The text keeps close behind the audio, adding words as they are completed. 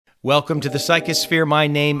Welcome to the Psychosphere. My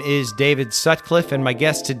name is David Sutcliffe, and my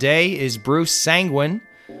guest today is Bruce Sanguin.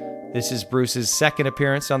 This is Bruce's second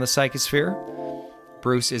appearance on the Psychosphere.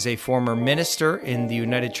 Bruce is a former minister in the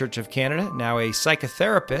United Church of Canada, now a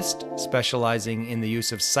psychotherapist specializing in the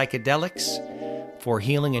use of psychedelics for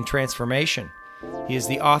healing and transformation. He is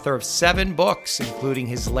the author of 7 books, including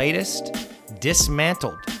his latest,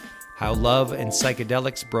 Dismantled: How Love and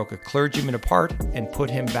Psychedelics Broke a Clergyman Apart and Put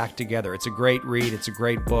Him Back Together. It's a great read. It's a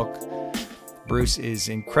great book. Bruce is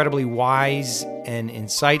incredibly wise and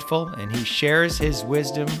insightful, and he shares his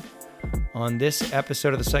wisdom on this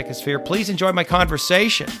episode of the Psychosphere. Please enjoy my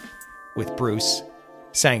conversation with Bruce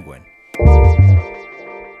Sanguin.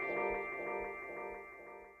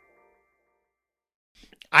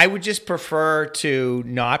 I would just prefer to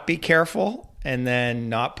not be careful and then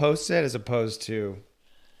not post it as opposed to,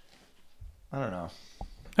 I don't know.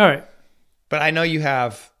 All right. But I know you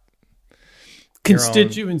have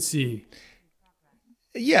constituency.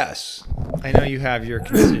 Yes. I know you have your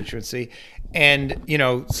constituency. And, you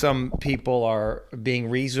know, some people are being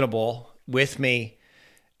reasonable with me.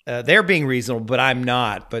 They're being reasonable, but I'm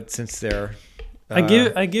not. But since they're...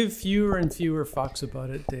 I give fewer and fewer fucks about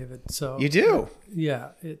it, David. So you do? Yeah,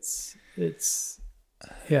 it's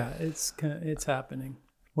happening.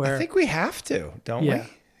 Where I think we have to, don't we?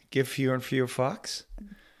 Give fewer and fewer fucks.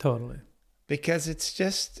 Totally. Because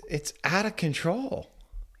it's out of control.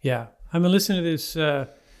 Yeah. I'm listening to this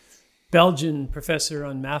Belgian professor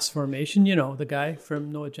on mass formation, you know, the guy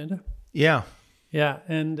from No Agenda. Yeah. Yeah.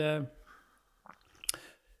 And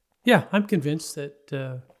I'm convinced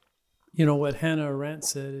that, what Hannah Arendt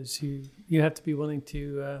said is you have to be willing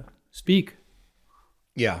to speak.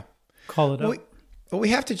 Yeah. Call it out. But we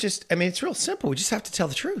have to it's real simple. We just have to tell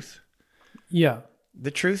the truth. Yeah. The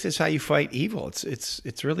truth is how you fight evil.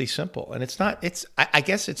 It's really simple, and it's not. I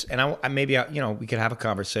guess it's. And we could have a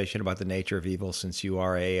conversation about the nature of evil, since you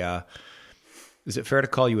are a. Is it fair to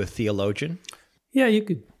call you a theologian? Yeah, you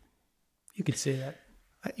could say that.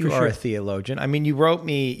 You are a theologian. I mean, you wrote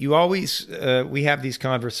me. You always. We have these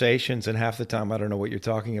conversations, and half the time I don't know what you're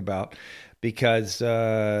talking about. Because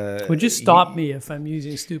would you stop me if I'm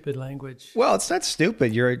using stupid language? Well, it's not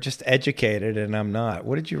stupid. You're just educated, and I'm not.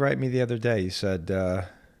 What did you write me the other day? You said, well,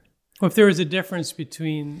 if there was a difference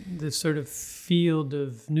between the sort of field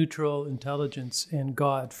of neutral intelligence and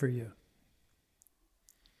God for you,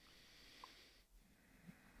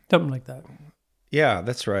 something like that. Yeah,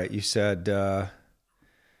 that's right. You said,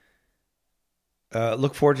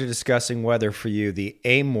 look forward to discussing whether for you the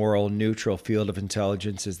amoral neutral field of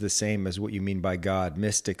intelligence is the same as what you mean by God.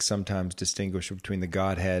 Mystics sometimes distinguish between the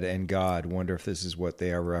Godhead and God. Wonder if this is what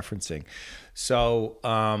they are referencing. So,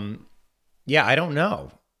 I don't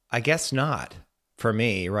know. I guess not for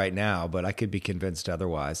me right now, but I could be convinced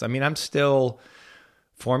otherwise. I mean, I'm still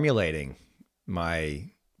formulating my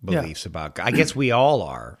beliefs about God. I guess we all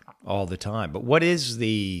are all the time. But what is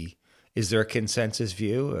is there a consensus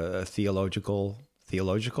view, a theological?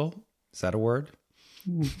 Is that a word?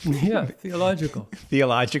 Yeah, theological.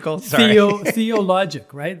 Theological? Sorry.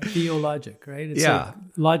 Theologic, right? Theologic, right? It's like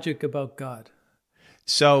logic about God.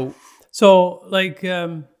 So like,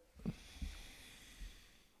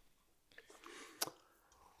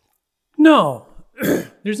 no,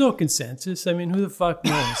 there's no consensus. I mean, who the fuck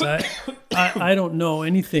knows? I don't know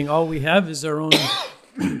anything. All we have is our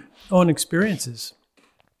own experiences.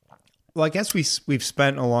 Well, I guess we've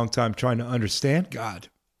spent a long time trying to understand God.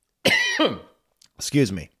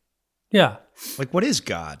 Excuse me. Yeah. Like, what is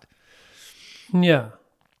God? Yeah.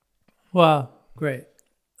 Well, great.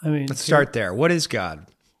 I mean, let's start there. What is God?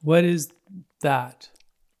 What is that?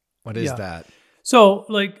 What is that? So,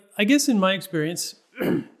 like, I guess in my experience,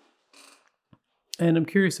 and I'm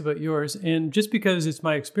curious about yours, and just because it's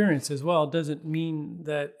my experience as well doesn't mean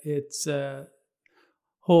that it's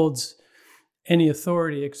holds any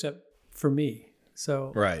authority except for me.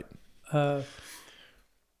 So right.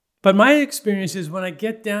 But my experience is when I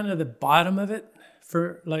get down to the bottom of it,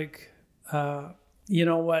 for like,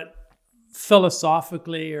 what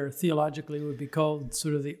philosophically or theologically would be called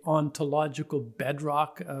sort of the ontological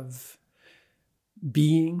bedrock of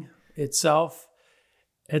being itself.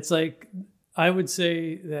 It's like, I would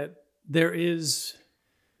say that there is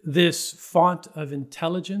this font of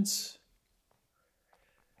intelligence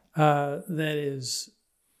that is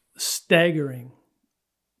staggering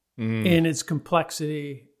in its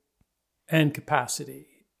complexity and capacity.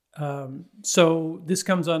 So this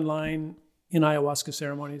comes online in ayahuasca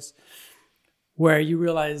ceremonies where you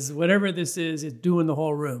realize whatever this is, it's doing the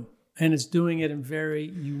whole room. And it's doing it in very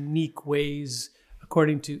unique ways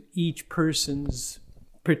according to each person's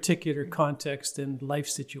particular context and life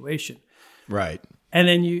situation. Right. And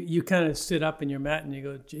then you kind of sit up in your mat and you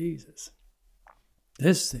go, Jesus,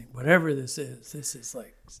 this thing, whatever this is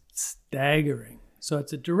like staggering. So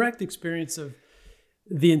it's a direct experience of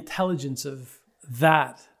the intelligence of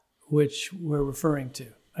that which we're referring to.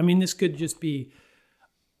 I mean, this could just be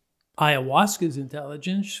ayahuasca's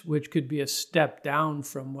intelligence, which could be a step down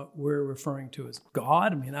from what we're referring to as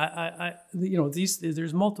God. I mean,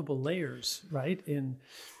 there's multiple layers, right, in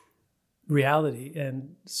reality.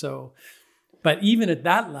 And so, but even at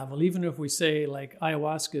that level, even if we say like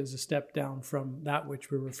ayahuasca is a step down from that which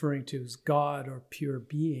we're referring to as God or pure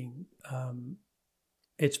being,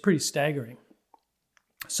 it's pretty staggering.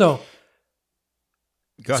 So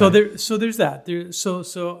there's that.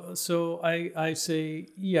 So I say,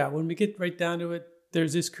 yeah, when we get right down to it,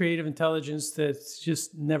 there's this creative intelligence that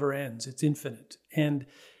just never ends. It's infinite. And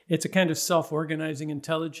it's a kind of self-organizing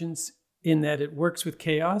intelligence in that it works with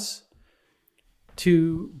chaos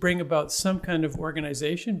to bring about some kind of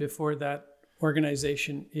organization before that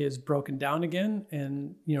organization is broken down again.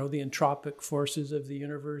 And, the entropic forces of the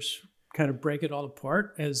universe kind of break it all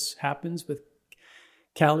apart, as happens with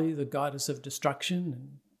Kali, the goddess of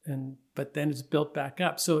destruction, but then it's built back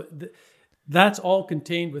up. So that's all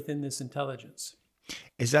contained within this intelligence.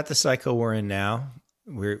 Is that the cycle we're in now?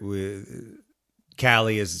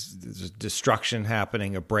 Kali is destruction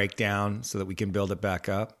happening, a breakdown, so that we can build it back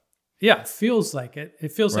up. Yeah, it feels like it.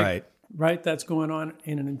 It feels like that's going on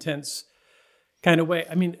in an intense kind of way.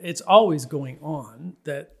 I mean, it's always going on.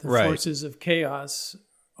 That the forces of chaos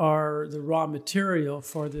are the raw material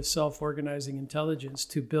for this self-organizing intelligence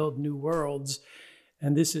to build new worlds.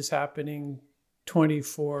 And this is happening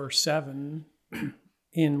 24/7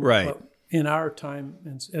 in our time,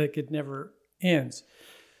 and like it never ends.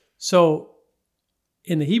 So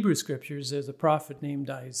in the Hebrew scriptures, there's a prophet named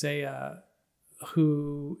Isaiah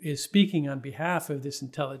who is speaking on behalf of this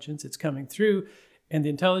intelligence. It's coming through, and the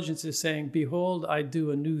intelligence is saying, behold, I do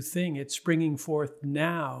a new thing. It's springing forth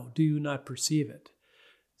now. Do you not perceive it?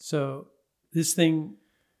 So this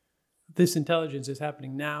intelligence is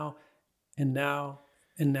happening now and now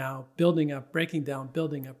and now, building up, breaking down,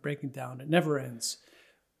 building up, breaking down. It never ends.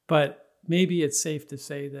 But maybe it's safe to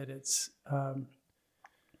say that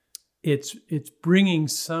it's bringing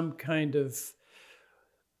some kind of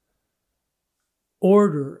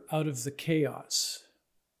order out of the chaos,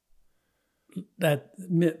 that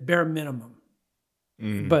bare minimum.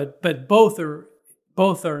 But both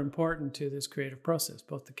are important to this creative process,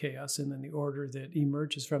 both the chaos and then the order that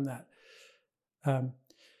emerges from that.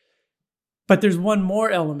 But there's one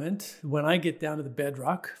more element when I get down to the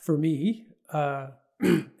bedrock for me,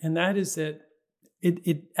 and that is that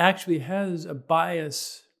it actually has a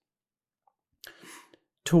bias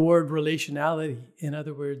toward relationality. In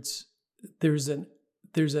other words, there's an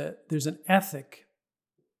ethic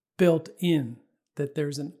built in, that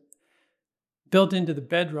built into the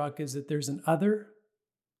bedrock is that there's an other,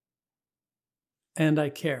 and I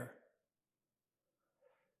care.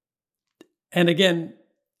 And again,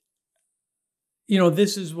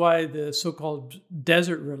 this is why the so-called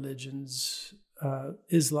desert religions,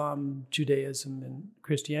 Islam, Judaism, and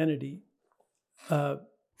Christianity,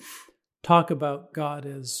 talk about God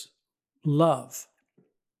as love.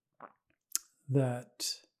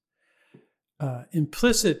 That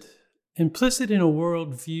implicit in a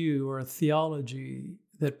worldview or a theology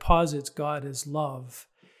that posits God as love,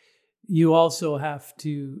 you also have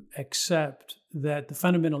to accept that the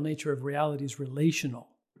fundamental nature of reality is relational.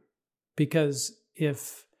 Because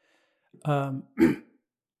if God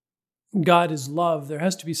is love, there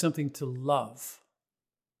has to be something to love.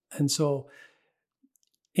 And so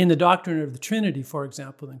in the doctrine of the Trinity, for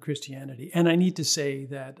example, in Christianity, and I need to say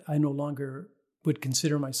that I no longer would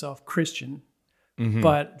consider myself Christian,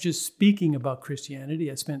 but just speaking about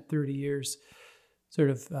Christianity, I spent 30 years sort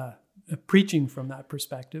of preaching from that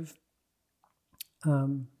perspective,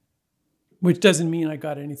 which doesn't mean I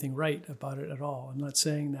got anything right about it at all. I'm not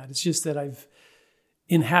saying that. It's just that I've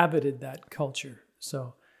inhabited that culture.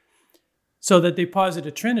 So that they posit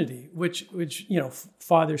a Trinity, which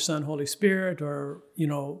Father, Son, Holy Spirit, or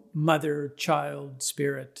Mother, Child,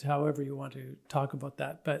 Spirit, however you want to talk about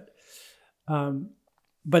that.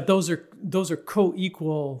 But those are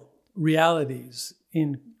co-equal realities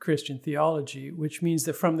in Christian theology, which means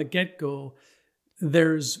that from the get-go,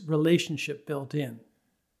 there's relationship built in.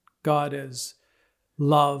 God as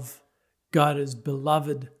love, God as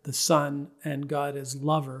beloved, the Son, and God as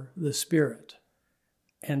lover, the Spirit.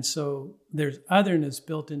 And so there's otherness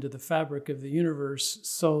built into the fabric of the universe,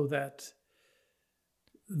 so that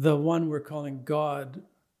the one we're calling God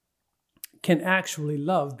can actually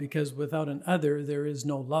love, because without an other, there is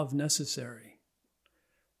no love necessary.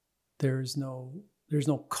 There's no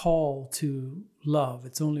call to love.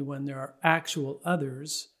 It's only when there are actual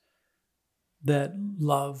others that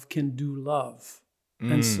love can do love.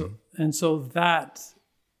 And so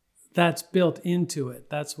that's built into it.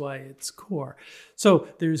 That's why it's core. So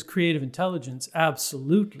there's creative intelligence.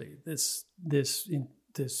 Absolutely. This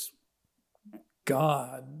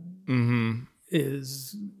God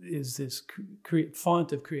is this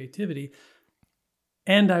font of creativity.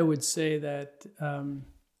 And I would say that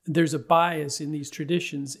there's a bias in these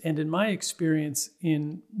traditions, and in my experience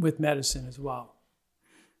with medicine as well.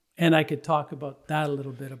 And I could talk about that a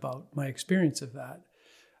little bit, about my experience of that.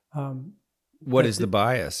 What is the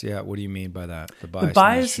bias? Yeah, what do you mean by that? The bias.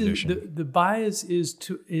 The bias is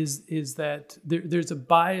that there's a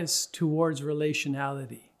bias towards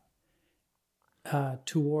relationality,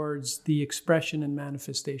 towards the expression and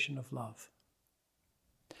manifestation of love.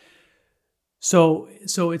 So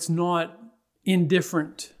it's not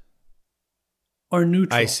indifferent or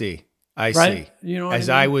neutral. I see. Right? You know what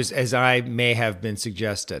I mean? As I may have been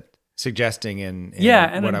suggesting in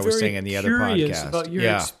and what I'm I was saying in the other podcast. About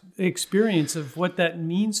your experience of what that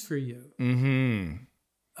means for you.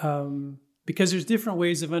 Because there's different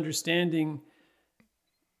ways of understanding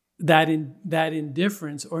that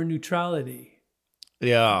indifference or neutrality.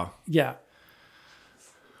 Yeah. Yeah.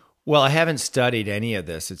 Well, I haven't studied any of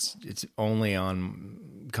this. It's only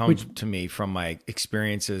to me from my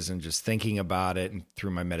experiences and just thinking about it, and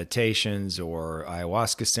through my meditations or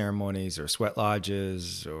ayahuasca ceremonies or sweat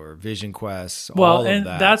lodges or vision quests. Well, all and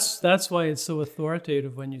of that. that's why it's so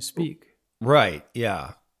authoritative when you speak. Right.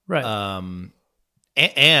 Yeah. Right.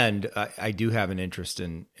 And I do have an interest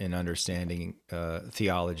in understanding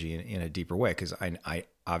theology in a deeper way, because I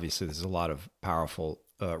obviously there's a lot of powerful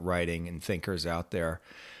writing and thinkers out there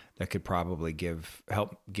that could probably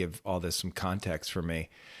help give all this some context for me.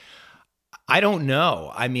 I don't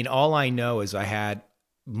know. I mean, all I know is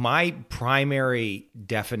my primary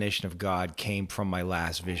definition of God came from my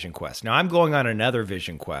last vision quest. Now I'm going on another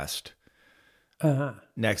vision quest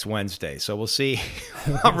next Wednesday. So we'll see.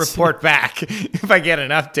 I'll report back if I get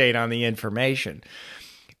an update on the information.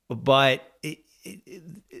 But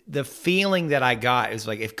the feeling that I got is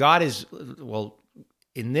like, if God is,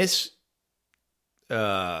 in this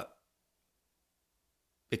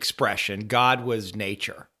expression, God was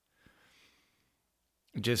nature.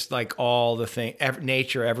 Just like all the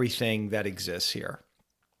nature, everything that exists here.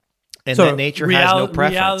 And so that nature has no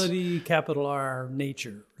preference. Reality, capital R,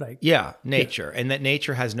 nature. Nature. And that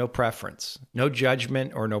nature has no preference, no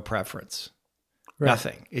judgment or no preference. Right.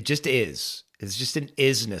 Nothing. It just is. It's just an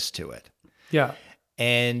isness to it. Yeah.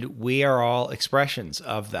 And we are all expressions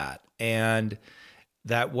of that. And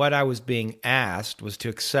that what I was being asked was to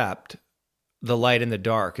accept the light and the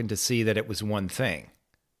dark and to see that it was one thing.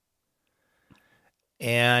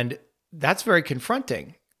 And that's very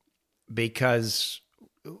confronting, because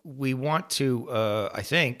we want to, I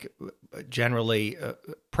think, generally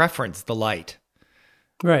preference the light,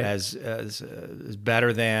 right, as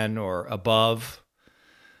better than or above.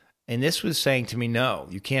 And this was saying to me, no,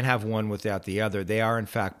 you can't have one without the other. They are, in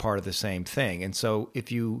fact, part of the same thing. And so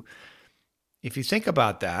if you think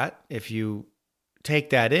about that, if you take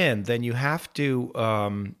that in, then you have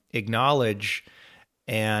to acknowledge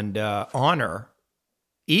and honor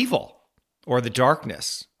evil or the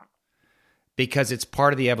darkness, because it's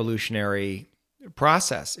part of the evolutionary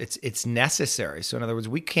process. It's necessary. So in other words,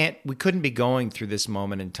 we couldn't be going through this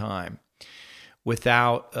moment in time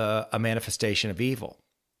without a manifestation of evil,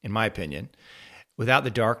 in my opinion, without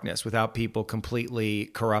the darkness, without people completely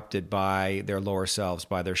corrupted by their lower selves,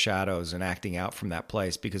 by their shadows, and acting out from that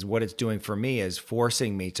place. Because what it's doing for me is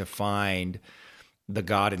forcing me to find the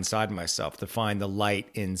God inside myself, to find the light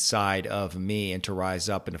inside of me, and to rise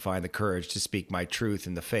up and to find the courage to speak my truth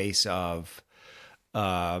in the face of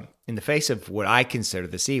what I consider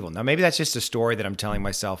this evil. Now, maybe that's just a story that I'm telling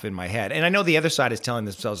myself in my head. And I know the other side is telling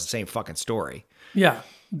themselves the same fucking story. Yeah.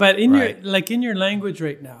 But in your language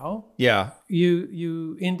right now,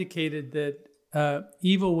 you indicated that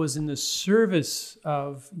evil was in the service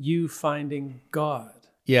of you finding God.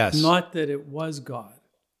 Yes. Not that it was God.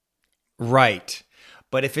 Right.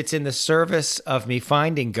 But if it's in the service of me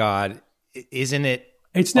finding God, isn't it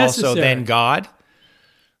it's also then God?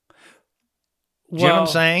 Do you know what I'm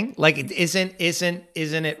saying? Like, isn't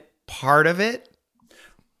it part of it?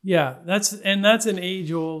 Yeah, that's an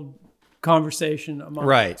age-old conversation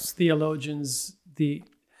among theologians. The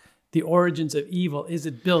origins of evil, is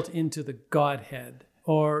it built into the Godhead,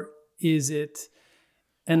 or is it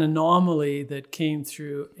an anomaly that came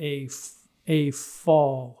through a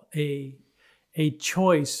fall, a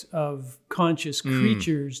choice of conscious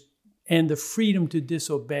creatures and the freedom to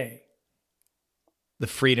disobey? The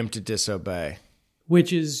freedom to disobey.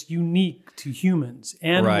 which is unique to humans.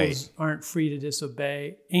 Animals aren't free to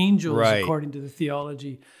disobey. Angels, according to the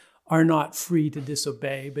theology, are not free to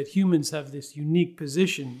disobey. But humans have this unique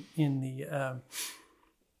position in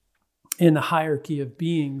the hierarchy of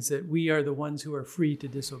beings that we are the ones who are free to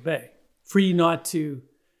disobey, free not to,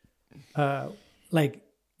 like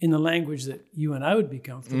in the language that you and I would be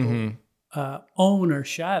comfortable, own or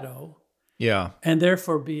shadow, and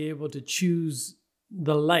therefore be able to choose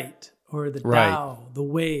the light or the Tao, the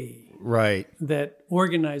way that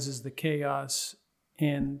organizes the chaos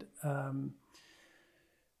and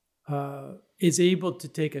is able to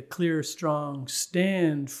take a clear, strong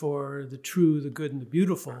stand for the true, the good, and the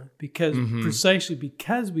beautiful, because precisely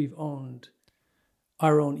because we've owned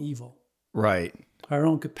our own evil, our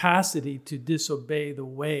own capacity to disobey the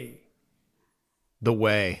way. The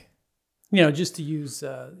way. Just to use,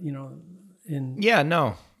 in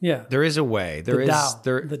there is a way. There is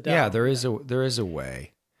a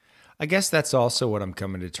way. I guess that's also what I'm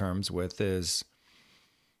coming to terms with is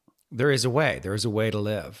there is a way. There is a way to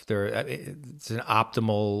live. It's an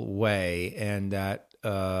optimal way, and that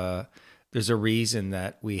there's a reason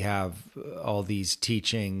that we have all these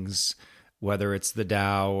teachings, whether it's the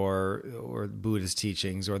Tao or Buddhist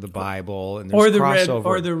teachings or the Bible, and there's crossover,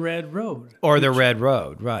 or the Red Road, Red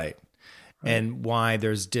Road, right. And why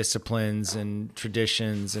there's disciplines and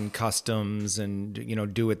traditions and customs and,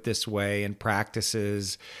 do it this way and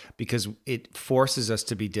practices, because it forces us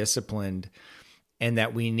to be disciplined, and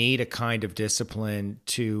that we need a kind of discipline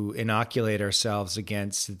to inoculate ourselves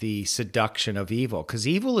against the seduction of evil, because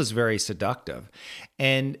evil is very seductive.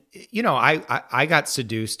 And, I got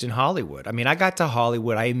seduced in Hollywood. I mean, I got to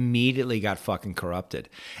Hollywood, I immediately got fucking corrupted.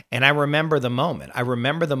 And I remember the moment.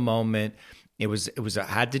 It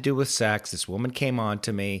had to do with sex. This woman came on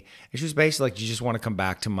to me, and she was basically like, "You just want to come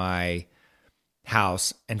back to my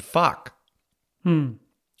house and fuck." And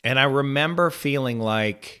I remember feeling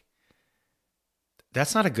like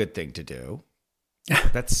that's not a good thing to do.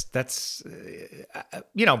 That's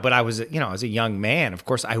but I was, as a young man, of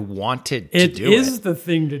course I wanted to do it. It is the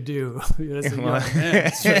thing to do. As a young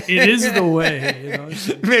man. It is the way,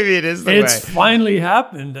 Maybe it is the way. It's finally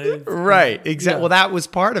happened. Right. Exactly. Yeah. Well, that was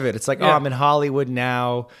part of it. It's like, I'm in Hollywood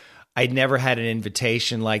now. I'd never had an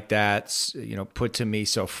invitation like that, put to me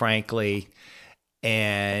so frankly.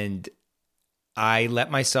 And I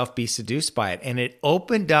let myself be seduced by it. And it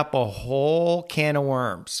opened up a whole can of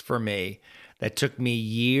worms for me that took me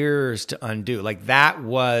years to undo. Like that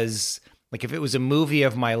was, like if it was a movie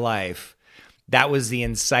of my life, that was the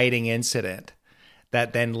inciting incident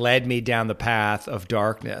that then led me down the path of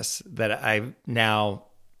darkness that I've now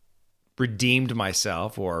redeemed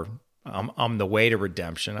myself, or I'm on the way to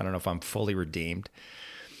redemption. I don't know if I'm fully redeemed.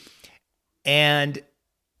 And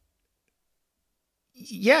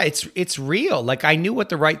yeah, it's real. Like I knew what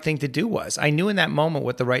the right thing to do was. I knew in that moment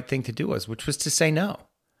what the right thing to do was, which was to say no.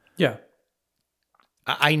 Yeah.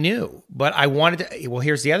 I knew, but I wanted to, well,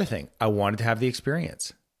 here's the other thing. I wanted to have the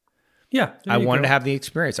experience. Yeah. I wanted to have the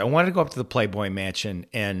experience. I wanted to go up to the Playboy Mansion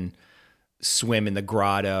and swim in the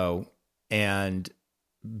grotto and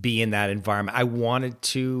be in that environment. I wanted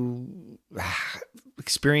to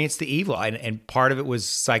experience the evil. And part of it was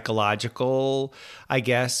psychological, I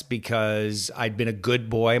guess, because I'd been a good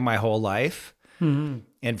boy my whole life. Mm-hmm.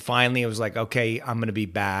 And finally it was like, okay, I'm going to be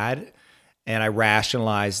bad. And I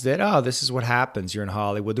rationalized it. Oh, this is what happens. You're in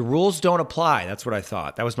Hollywood. The rules don't apply. That's what I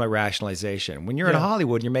thought. That was my rationalization. When you're in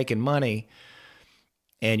Hollywood and you're making money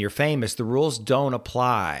and you're famous, the rules don't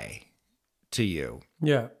apply to you.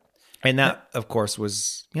 Yeah. And that, of course,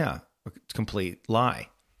 was, a complete lie.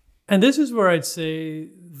 And this is where I'd say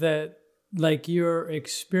that, like, your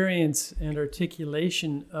experience and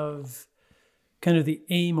articulation of kind of the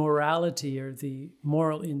amorality or the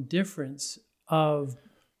moral indifference of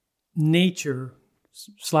nature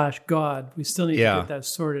 / God, we still need to get that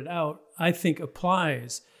sorted out, I think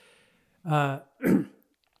applies in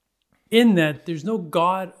that there's no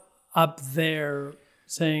God up there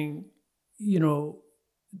saying,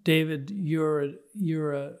 David,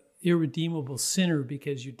 you're a irredeemable sinner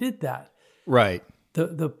because you did that. Right.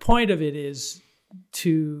 The point of it is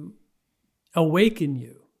to awaken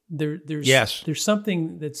you. There's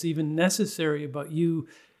something that's even necessary about you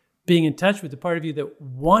being in touch with the part of you that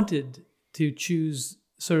wanted to choose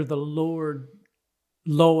sort of the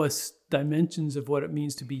lowest dimensions of what it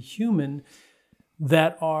means to be human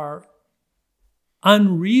that are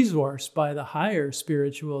unresourced by the higher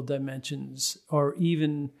spiritual dimensions, or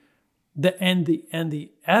even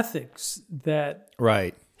the ethics that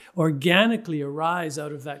organically arise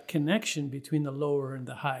out of that connection between the lower and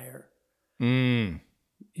the higher.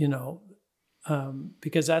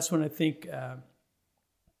 because that's when I think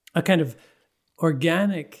a kind of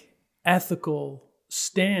organic, ethical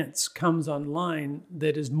stance comes online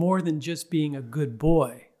that is more than just being a good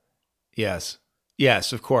boy. Yes,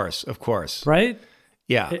 of course. Right?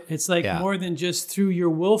 Yeah. It's like more than just through your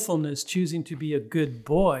willfulness choosing to be a good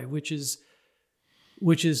boy, which is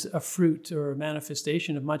a fruit or a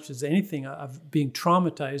manifestation of much as anything of being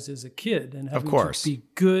traumatized as a kid and having to be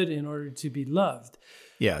good in order to be loved.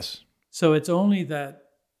 Yes. So it's only that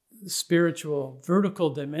spiritual vertical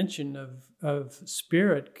dimension of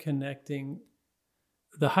spirit connecting,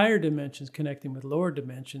 the higher dimensions connecting with lower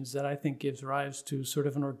dimensions, that I think gives rise to sort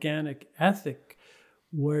of an organic ethic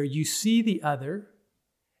where you see the other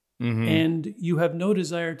and you have no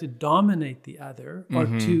desire to dominate the other or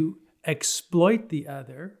to exploit the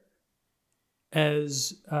other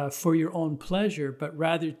as for your own pleasure, but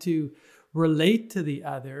rather to relate to the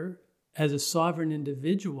other as a sovereign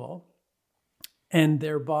individual, and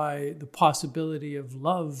thereby the possibility of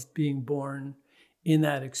love being born in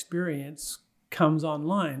that experience comes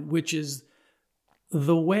online, which is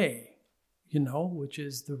the way, which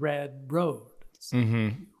is the red road.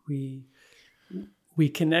 We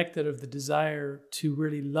connect out of the desire to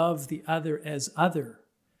really love the other as other,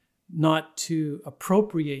 not to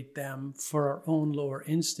appropriate them for our own lower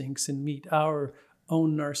instincts and meet our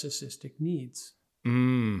own narcissistic needs.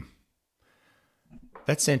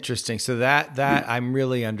 That's interesting. So that I'm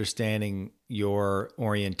really understanding your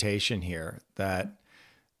orientation here, that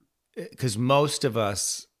because most of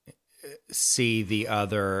us see the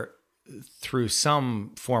other through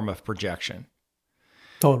some form of projection.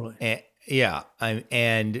 Totally.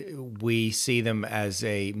 And we see them as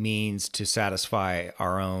a means to satisfy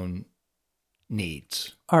our own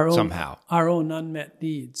needs somehow. Our own unmet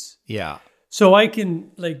needs. Yeah. So I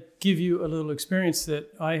can give you a little experience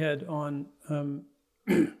that I had on, in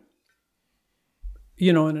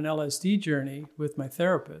an LSD journey with my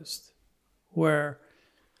therapist, where,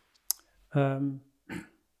 and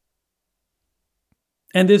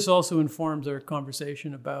this also informs our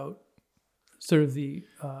conversation about sort of the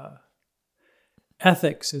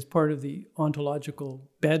ethics as part of the ontological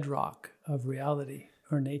bedrock of reality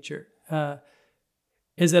or nature,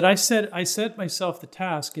 is that I set myself the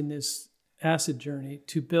task in this acid journey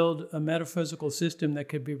to build a metaphysical system that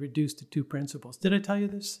could be reduced to two principles. Did I tell you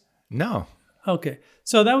this? No. Okay.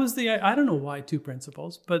 So that was I don't know why two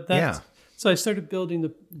principles, but so I started building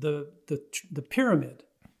the pyramid.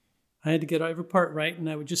 I had to get every part right, and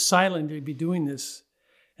I would just silently be doing this.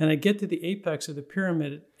 And I'd get to the apex of the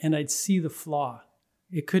pyramid and I'd see the flaw.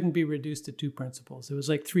 It couldn't be reduced to two principles. It was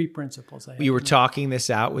like three principles. You were talking this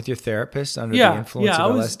out with your therapist under the influence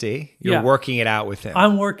of LSD? You're working it out with him.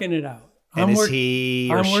 I'm working it out. And is he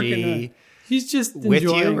or she he's just with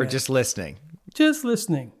you or it. just listening? Just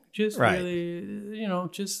listening. Just really,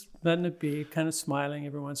 just letting it be, kind of smiling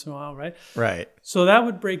every once in a while, right? Right. So that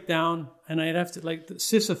would break down and I'd have to, like the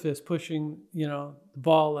Sisyphus pushing, the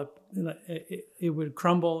ball up, it would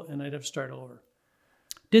crumble and I'd have to start over.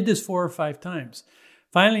 Did this 4 or 5 times.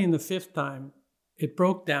 Finally, in the 5th time, it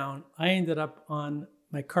broke down. I ended up on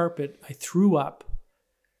my carpet. I threw up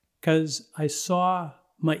because I saw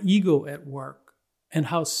my ego at work and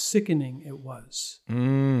how sickening it was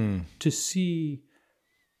to see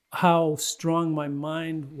how strong my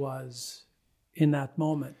mind was in that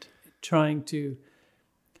moment, trying to...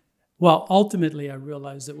 Well, ultimately, I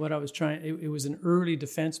realized that what I was trying, it was an early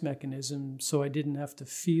defense mechanism, so I didn't have to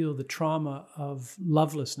feel the trauma of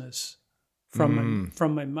lovelessness from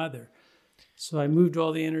my mother. So I moved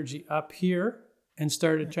all the energy up here and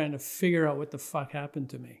started trying to figure out what the fuck happened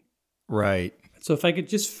to me. Right. So if I could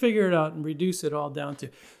just figure it out and reduce it all down to...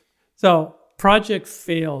 So project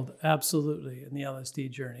failed absolutely in the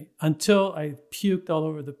LSD journey until I puked all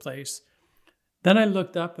over the place. Then I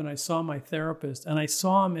looked up and I saw my therapist and I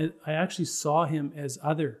actually saw him as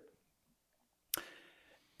other.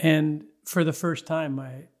 And for the first time,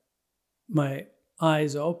 my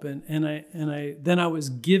eyes opened and then I was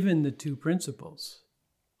given the two principles.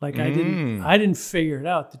 Like I didn't figure it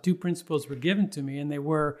out. The two principles were given to me and they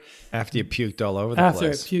were... After you puked all over the place. After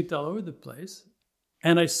I puked all over the place.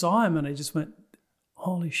 And I saw him and I just went,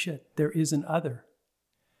 holy shit, there is an other.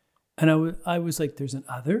 And I was like, there's an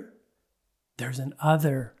other? There's an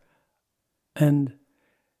other. And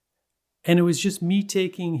it was just me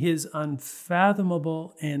taking his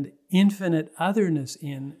unfathomable and infinite otherness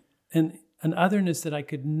in, and an otherness that I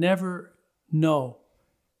could never know.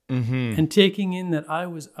 And taking in that I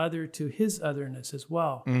was other to his otherness as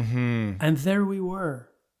well. And there we were.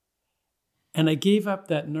 And I gave up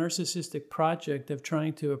that narcissistic project of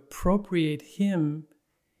trying to appropriate him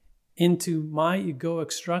into my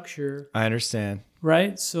egoic structure, I understand.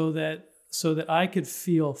 right? So that I could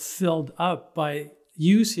feel filled up by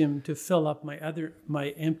use him to fill up my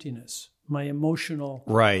emptiness, my emotional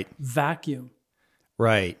Right. vacuum.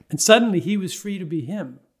 Right. And suddenly he was free to be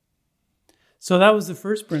him. So that was the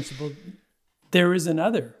first principle. There is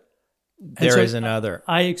another. There is another.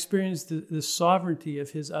 I experienced the sovereignty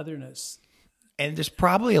of his otherness. And there's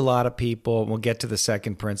probably a lot of people, we'll get to the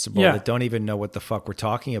second principle, that don't even know what the fuck we're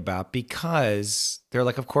talking about because they're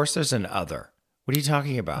like, of course there's an other. What are you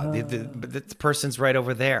talking about? The person's right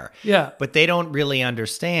over there. Yeah. But they don't really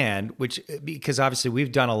understand, because obviously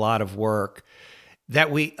we've done a lot of work that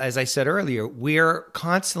as I said earlier, we're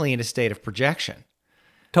constantly in a state of projection.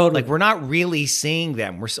 Totally. Like we're not really seeing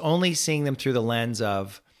them. We're only seeing them through the lens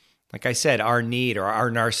of, like I said, our need or our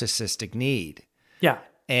narcissistic need. Yeah.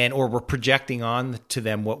 Or we're projecting on to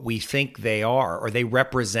them what we think they are, or they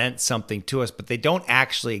represent something to us, but they don't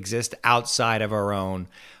actually exist outside of our own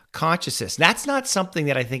consciousness. That's not something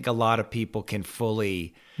that I think a lot of people can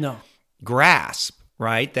fully grasp,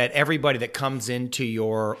 right? That everybody that comes into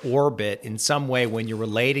your orbit in some way when you're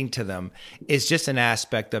relating to them is just an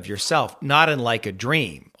aspect of yourself, not unlike a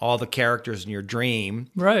dream. All the characters in your dream,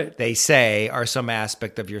 right, they say, are some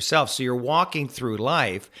aspect of yourself. So you're walking through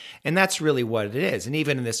life, and that's really what it is. And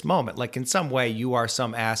even in this moment, like in some way, you are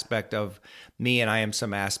some aspect of me and I am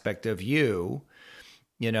some aspect of you.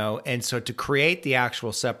 And so to create the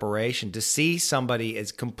actual separation, to see somebody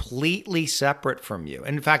as completely separate from you.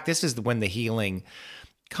 And in fact, this is when the healing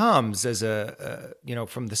comes as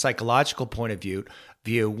from the psychological point of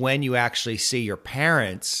view, when you actually see your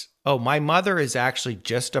parents, oh, my mother is actually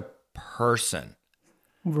just a person.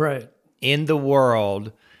 Right. In the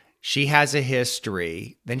world. She has a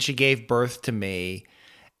history. Then she gave birth to me.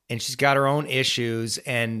 And she's got her own issues,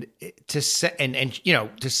 and to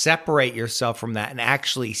separate yourself from that and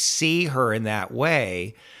actually see her in that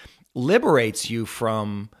way liberates you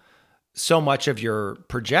from so much of your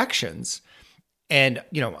projections. And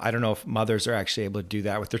I don't know if mothers are actually able to do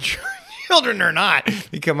that with their children or not.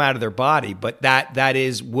 They come out of their body, but that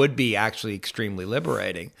would be actually extremely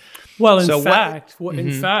liberating. Well, in fact, what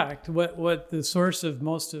the source of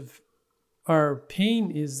most of our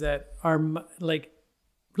pain is that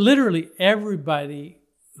literally everybody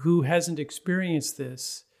who hasn't experienced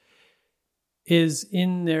this is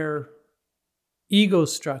in their ego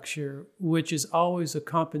structure, which is always a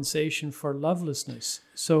compensation for lovelessness.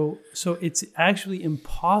 So it's actually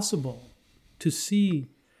impossible to see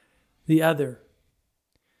the other.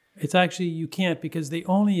 It's actually, you can't, because they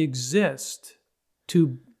only exist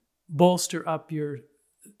to bolster up your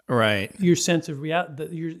sense of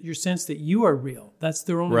reality, your sense that you are real. That's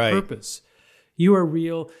their only purpose. You are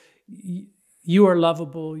real. You are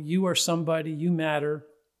lovable. You are somebody. You matter.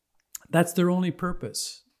 That's their only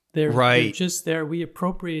purpose. They're just there. We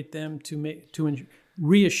appropriate them to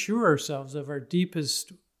reassure ourselves of our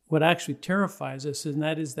deepest, what actually terrifies us, and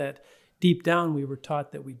that is that deep down we were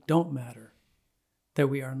taught that we don't matter, that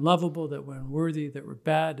we are unlovable, that we're unworthy, that we're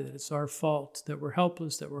bad, that it's our fault, that we're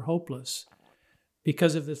helpless, that we're hopeless.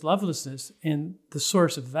 Because of this lovelessness, and the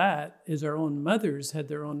source of that is our own mothers had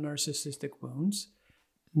their own narcissistic wounds.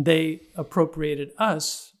 They appropriated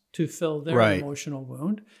us to fill their emotional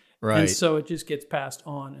wound. Right. And so it just gets passed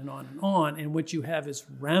on and on and on. And what you have is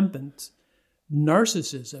rampant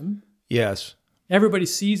narcissism. Yes. Everybody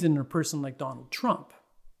sees it in a person like Donald Trump.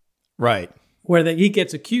 Right. Where he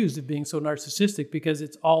gets accused of being so narcissistic because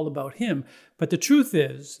it's all about him. But the truth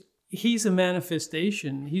is, he's a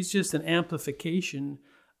manifestation. He's just an amplification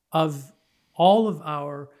of all of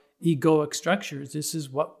our egoic structures. This is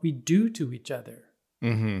what we do to each other.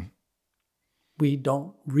 Mm-hmm. We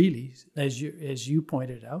don't really, as you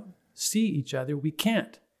pointed out, see each other. We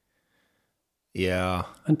can't. Yeah.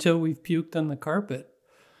 Until we've puked on the carpet.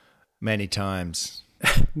 Many times.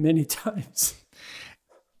 Many times.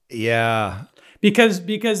 Yeah. Because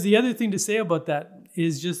the other thing to say about that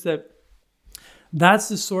is just that that's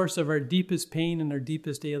the source of our deepest pain and our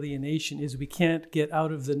deepest alienation is we can't get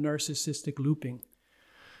out of the narcissistic looping.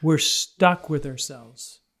 We're stuck with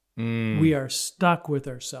ourselves. We are stuck with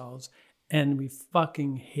ourselves, and we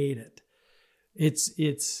fucking hate it. It's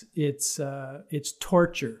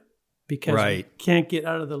torture because we can't get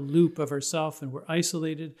out of the loop of ourselves, and we're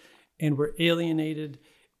isolated, and we're alienated,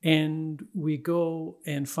 and we go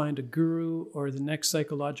and find a guru or the next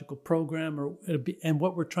psychological program, and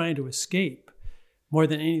what we're trying to escape more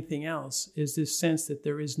than anything else is this sense that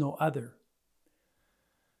there is no other.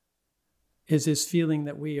 Is this feeling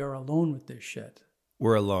that we are alone with this shit.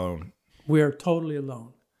 We're alone. We are totally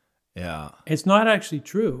alone. Yeah. It's not actually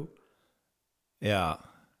true. Yeah.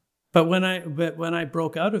 But when I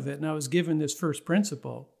broke out of it and I was given this first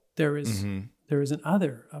principle, there is an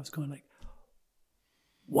other. I was going like,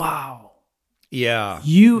 wow. Yeah.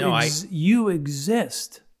 You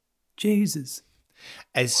exist, Jesus.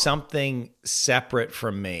 As something separate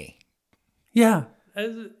from me. Yeah.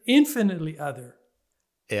 As infinitely other.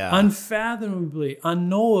 Yeah. Unfathomably,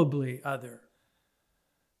 unknowably other.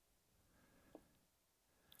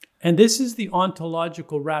 And this is the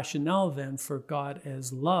ontological rationale then for God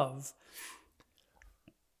as love.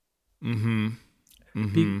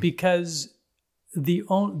 Because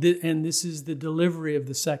and this is the delivery of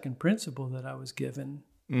the second principle that I was given,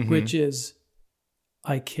 which is,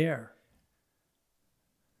 I care.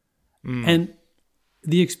 And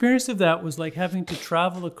the experience of that was like having to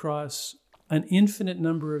travel across an infinite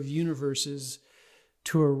number of universes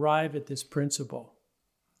to arrive at this principle.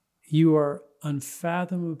 You are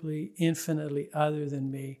unfathomably, infinitely other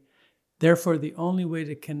than me. Therefore, the only way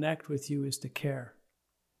to connect with you is to care.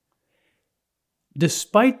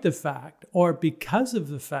 Despite the fact, or because of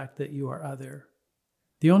the fact that you are other,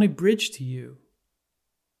 the only bridge to you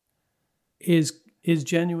is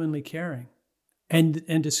genuinely caring and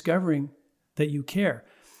discovering that you care.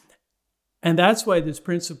 And that's why this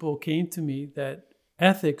principle came to me, that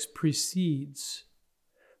ethics precedes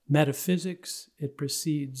metaphysics, it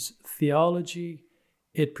precedes theology,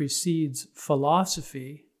 it precedes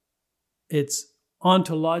philosophy. It's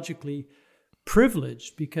ontologically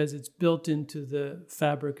privileged because it's built into the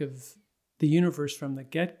fabric of the universe from the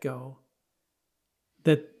get-go,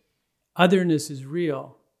 that otherness is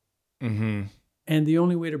real. And the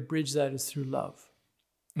only way to bridge that is through love.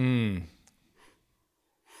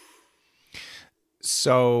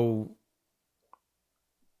 So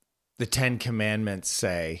the 10 Commandments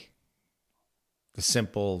say, the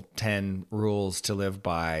simple 10 rules to live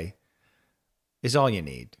by is all you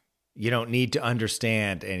need. You don't need to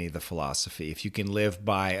understand any of the philosophy. If you can live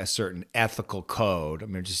by a certain ethical code,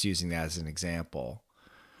 I'm just using that as an example,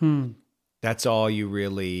 that's all you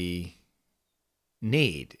really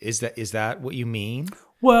need. Is that what you mean?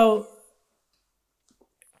 Well,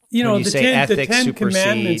 When you say the ethics 10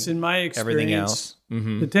 Commandments, supersede in my experience, everything else.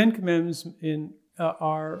 the 10 Commandments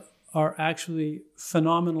are actually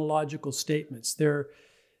phenomenological statements. They're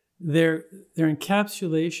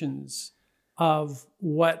encapsulations of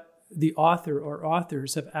what the author or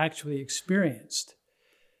authors have actually experienced.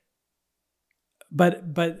 But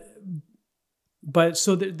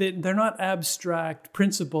so they're not abstract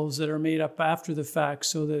principles that are made up after the fact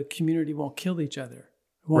so the community won't kill each other,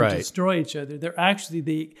 won't destroy each other. They're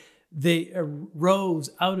actually, they arose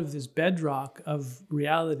out of this bedrock of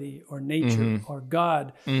reality or nature or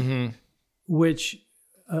God, which,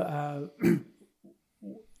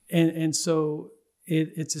 and so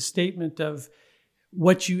it's a statement of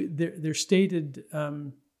what they're stated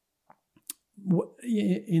in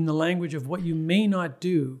the language of what you may not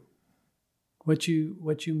do, what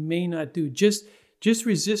you may not do. Just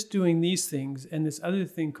resist doing these things, and this other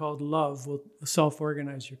thing called love will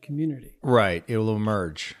self-organize your community. Right, it will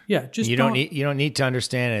emerge. Yeah, you don't need to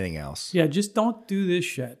understand anything else. Yeah, just don't do this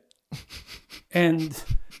shit. And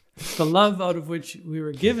the love out of which we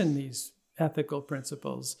were given these ethical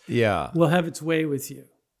principles, will have its way with you.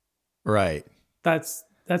 Right. That's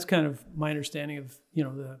kind of my understanding of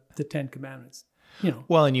the 10 Commandments.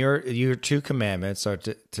 Well, and your 2 commandments are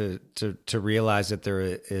to realize that there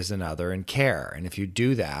is another and care, and if you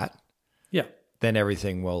do that, then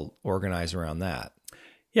everything will organize around that.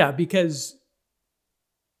 Yeah, because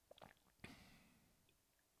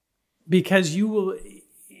you will,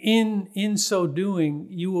 in so doing,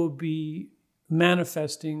 you will be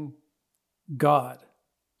manifesting God,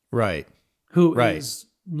 right? Who is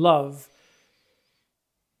love.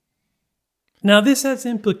 Now, this has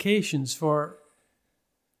implications for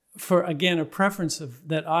again, a preference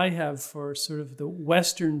that I have for sort of the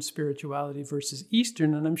Western spirituality versus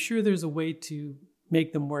Eastern, and I'm sure there's a way to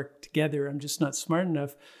make them work together. I'm just not smart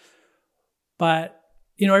enough. But,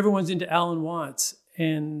 everyone's into Alan Watts,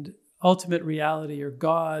 and ultimate reality or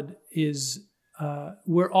God is,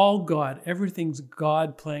 we're all God. Everything's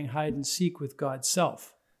God playing hide and seek with God's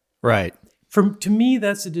self. Right. To me,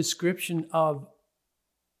 that's a description of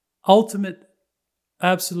ultimate,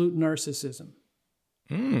 absolute narcissism.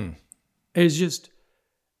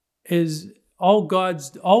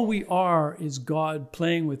 All we are is God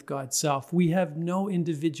playing with God's self. We have no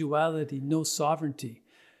individuality, no sovereignty.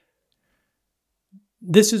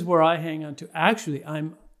 This is where I hang on to. Actually,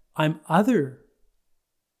 I'm other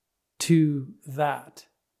to that.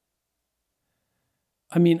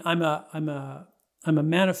 I mean, I'm a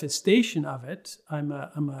manifestation of it. I'm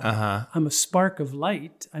a spark of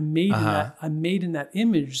light. I'm made in that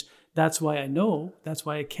image that's why I know, that's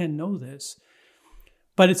why I can know this.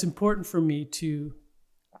 But it's important for me to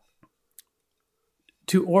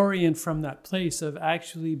orient from that place of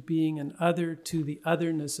actually being an other to the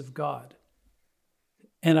otherness of God.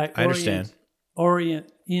 And I understand.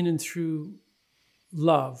 Orient in and through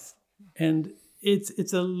love. And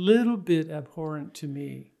it's a little bit abhorrent to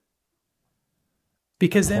me.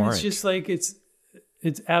 Because then it's just like it's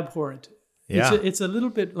abhorrent. Yeah. It's a little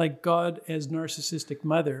bit like God as narcissistic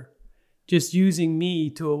mother, just using me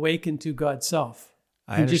to awaken to God's self.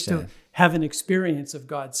 I and understand. just to have an experience of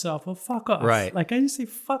God's self. Well, fuck off. Right. Like, I just say,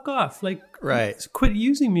 fuck off. Like, right. Quit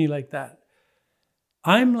using me like that.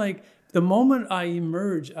 I'm like, the moment I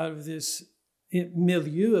emerge out of this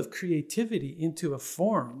milieu of creativity into a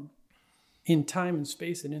form in time and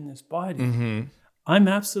space and in this body, I'm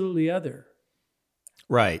absolutely other.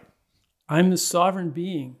 Right. I'm the sovereign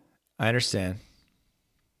being. I understand.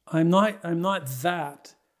 I'm not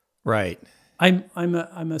that. Right. I'm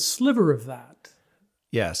a sliver of that.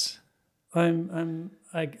 Yes. I'm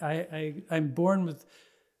born with the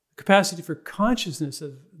capacity for consciousness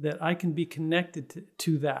of that I can be connected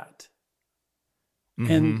to that.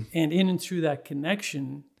 And in and through that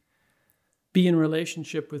connection, be in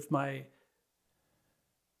relationship with my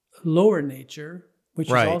lower nature, which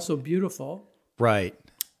is also beautiful. Right.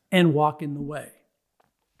 And walk in the way.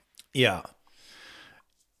 Yeah.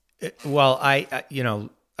 Well, I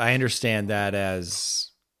understand that as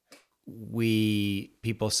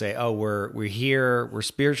people say, oh, we're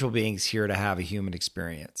spiritual beings here to have a human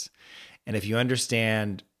experience. And if you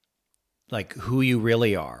understand like who you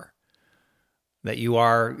really are, that you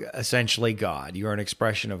are essentially God, you are an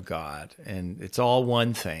expression of God, and it's all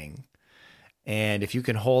one thing. And if you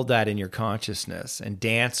can hold that in your consciousness and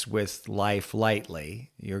dance with life lightly,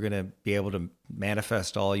 you're going to be able to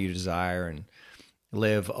manifest all you desire and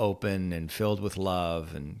live open and filled with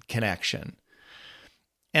love and connection.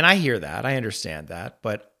 And I hear that, I understand that,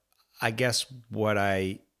 but I guess what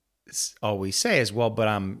I always say is, well, but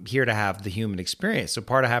I'm here to have the human experience. So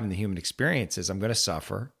part of having the human experience is I'm going to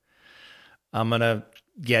suffer. I'm going to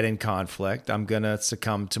get in conflict. I'm going to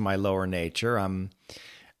succumb to my lower nature. I'm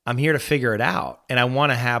here to figure it out, and I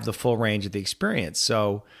want to have the full range of the experience.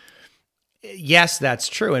 So yes, that's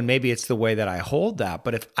true, and maybe it's the way that I hold that,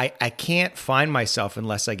 but if I can't find myself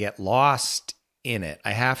unless I get lost in it.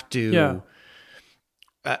 I have to,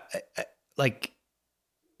 like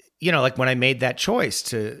when I made that choice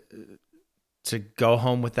to go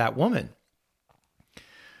home with that woman,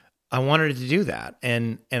 I wanted to do that,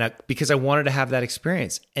 and because I wanted to have that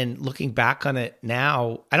experience. And looking back on it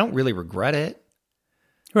now, I don't really regret it.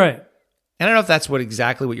 Right. And I don't know if that's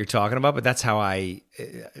exactly what you're talking about, but that's how I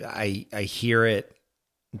hear it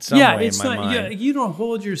in some way in my mind. Yeah, you don't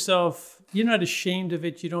hold yourself. You're not ashamed of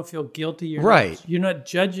it. You don't feel guilty. You're not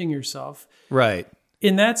judging yourself. Right.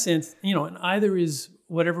 In that sense, and either is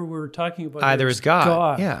whatever we're talking about. Either is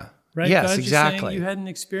God. Yeah. Right. Yes, God's exactly. Just saying you had an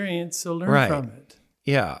experience, so learn from it.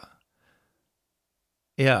 Yeah.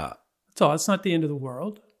 Yeah. That's all. It's not the end of the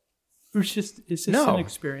world. It's just an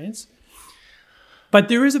experience. But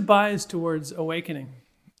there is a bias towards awakening.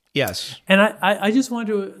 Yes. And I just want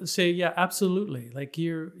to say, yeah, absolutely. Like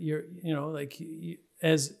you're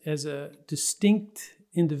as a distinct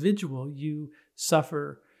individual, you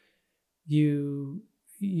suffer, you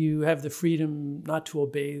have the freedom not to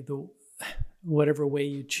obey the whatever way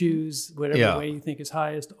you choose, whatever way you think is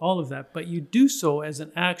highest, all of that. But you do so as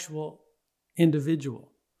an actual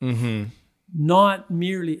individual, not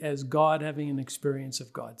merely as God having an experience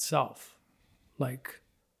of God's self. Like,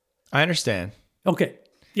 I understand. Okay.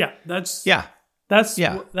 Yeah. That's what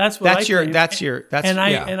I claim.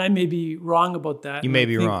 And I may be wrong about that. You may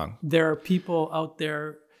be wrong. There are people out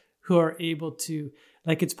there who are able to,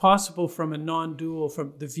 like, it's possible from a non-dual,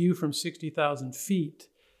 from the view from 60,000 feet,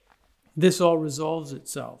 this all resolves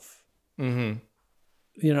itself.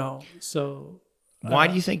 So. Why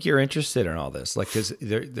do you think you're interested in all this? Like, because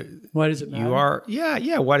why does it matter? You are,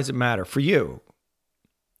 why does it matter for you?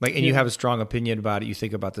 Like, and you have a strong opinion about it. You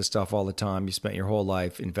think about this stuff all the time. You spent your whole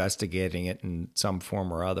life investigating it in some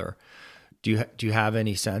form or other. Do you have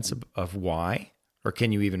any sense of why, or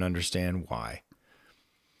can you even understand why?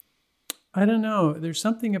 I don't know. There's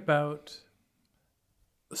something about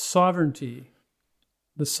sovereignty,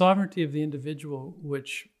 the sovereignty of the individual,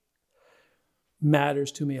 which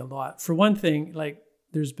matters to me a lot. For one thing, like,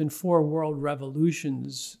 there's been 4 world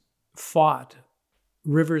revolutions fought,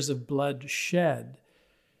 rivers of blood shed,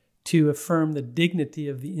 to affirm the dignity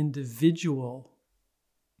of the individual,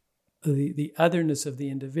 the otherness of the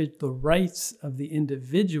individual, the rights of the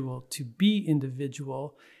individual to be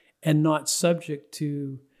individual and not subject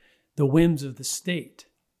to the whims of the state.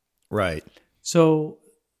 Right. So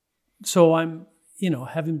I'm,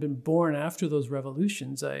 having been born after those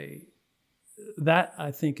revolutions, I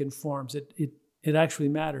think informs it. It actually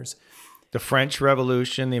matters. The French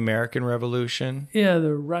Revolution, the American Revolution. Yeah,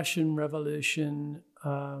 the Russian Revolution.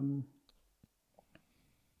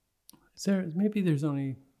 Maybe there's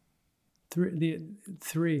only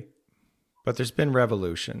three. But there's been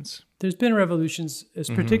revolutions. There's been revolutions,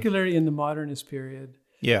 particularly in the modernist period.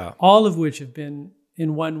 Yeah. All of which have been,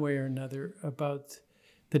 in one way or another, about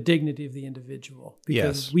the dignity of the individual.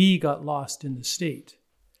 Because we got lost in the state.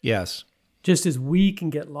 Yes. Just as we can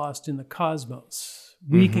get lost in the cosmos.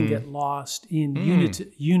 We can get lost in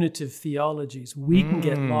unitive theologies. We can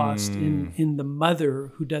get lost in the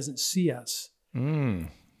mother who doesn't see us. And,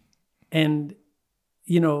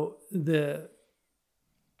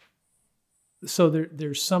 so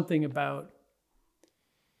there's something about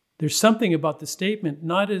the statement,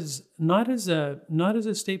 not as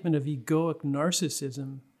a statement of egoic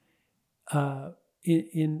narcissism,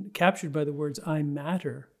 captured by the words "I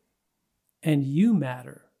matter" and "you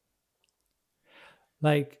matter."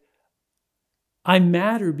 Like, I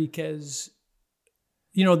matter because,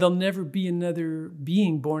 there'll never be another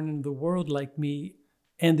being born into the world like me,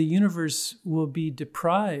 and the universe will be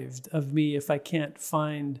deprived of me if I can't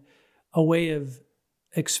find a way of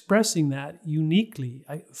expressing that uniquely,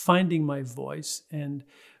 finding my voice and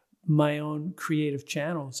my own creative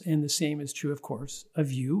channels. And the same is true, of course,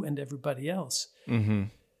 of you and everybody else. Mm-hmm.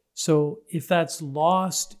 So if that's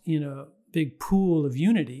lost in a big pool of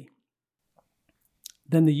unity,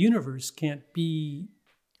 then the universe can't be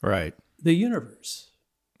the universe.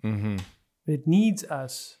 Mm-hmm. It needs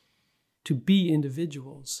us to be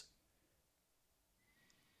individuals.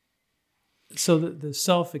 So the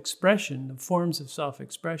self-expression, the forms of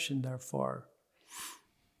self-expression, therefore,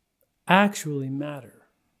 actually matter.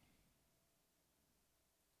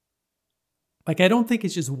 Like, I don't think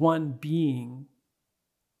it's just one being.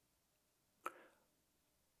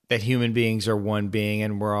 That human beings are one being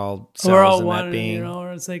and we're all cells in one, that being.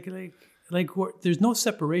 It's like there's no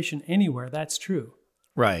separation anywhere. That's true.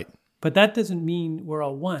 Right. But that doesn't mean we're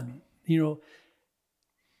all one.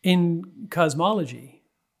 In cosmology,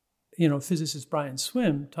 physicist Brian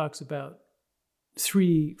Swimme talks about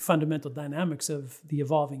three fundamental dynamics of the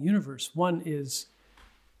evolving universe. One is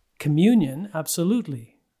communion,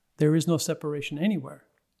 absolutely. There is no separation anywhere.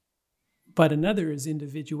 But another is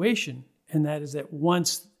individuation, and that is that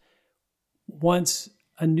once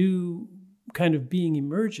a new kind of being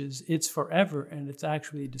emerges, it's forever and it's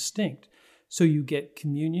actually distinct. So you get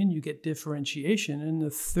communion, you get differentiation. And the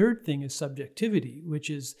third thing is subjectivity, which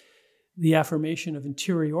is the affirmation of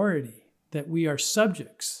interiority, that we are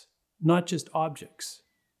subjects, not just objects.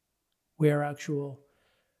 We are actual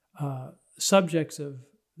subjects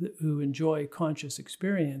who enjoy conscious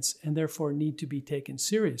experience and therefore need to be taken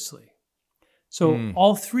seriously. So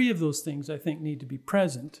all three of those things, I think, need to be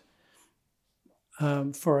present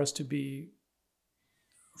for us to be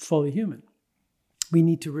fully human. We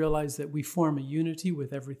need to realize that we form a unity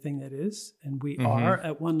with everything that is, and we are,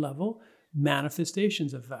 at one level,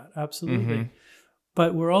 manifestations of that, absolutely.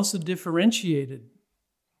 But we're also differentiated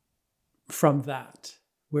from that.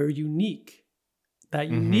 We're unique. That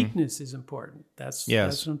uniqueness is important. That's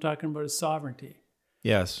what I'm talking about, is sovereignty.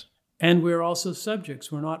 Yes. And we're also subjects.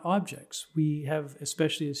 We're not objects. We have,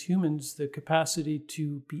 especially as humans, the capacity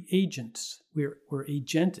to be agents. We're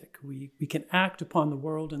agentic. We can act upon the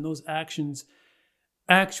world, and those actions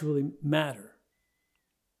actually matter.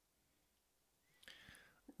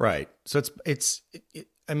 Right. So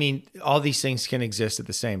I mean, all these things can exist at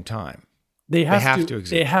the same time. They have to exist.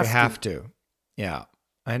 They have to. Yeah.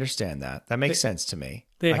 I understand that. That makes sense to me.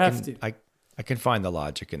 They have to. I can find the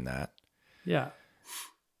logic in that. Yeah.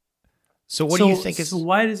 So what do you think is... So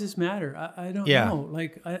why does this matter? I don't know.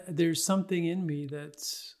 Like, there's something in me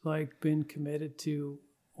that's like been committed to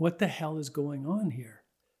what the hell is going on here?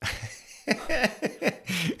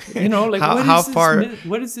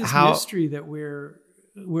 What is this mystery that we're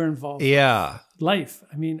involved with? Life.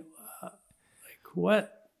 I mean, like,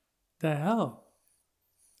 what the hell?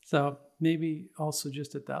 So maybe also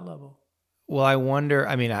just at that level. Well, I wonder,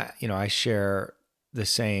 I mean, I share the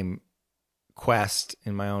same quest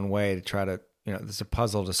in my own way to try to, there's a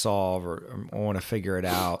puzzle to solve or I want to figure it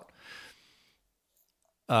out.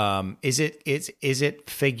 Is it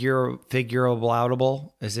figurable?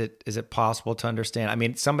 Is it possible to understand? I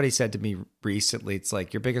mean, somebody said to me recently, it's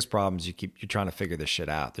like, your biggest problem is you're trying to figure this shit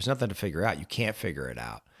out. There's nothing to figure out. You can't figure it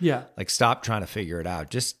out. Yeah. Like, stop trying to figure it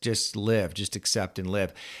out. Just live, just accept and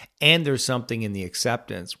live. And there's something in the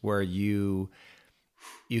acceptance where you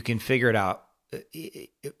can figure it out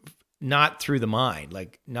not through the mind,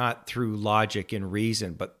 like not through logic and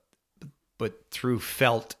reason, but through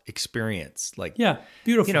felt experience. Like, Yeah,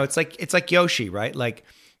 beautiful. It's like Yoshi, right? Like,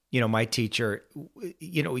 my teacher,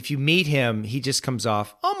 if you meet him, he just comes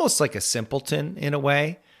off almost like a simpleton in a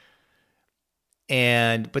way.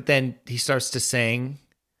 But then he starts to sing,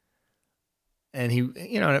 and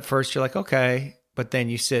and at first you're like, okay, but then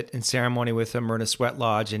you sit in ceremony with him or in a sweat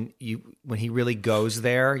lodge, and when he really goes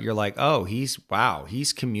there, you're like, oh, he's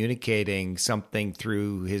communicating something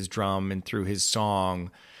through his drum and through his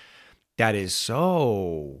song that is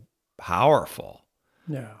so powerful.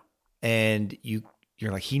 Yeah. And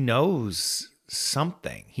you're like, he knows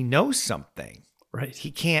something. He knows something. Right.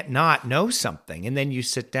 He can't not know something. And then you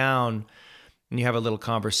sit down and you have a little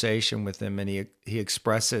conversation with him, and he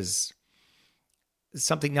expresses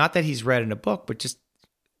something, not that he's read in a book, but just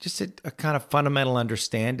a kind of fundamental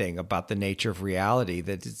understanding about the nature of reality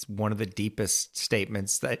that is one of the deepest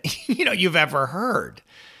statements that you've ever heard.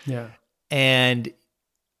 Yeah. And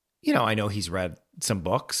I know he's read some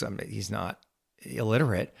books. I mean, he's not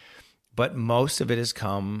illiterate, but most of it,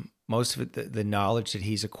 the knowledge that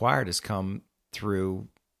he's acquired has come through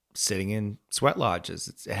sitting in sweat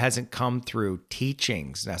lodges. It hasn't come through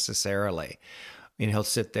teachings necessarily. And he'll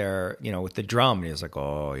sit there, with the drum, and he's like,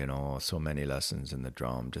 oh, so many lessons in the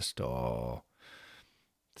drum,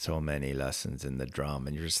 so many lessons in the drum.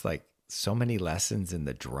 And you're just like, so many lessons in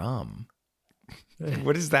the drum?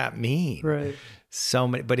 What does that mean? Right. So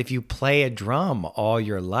many. But if you play a drum all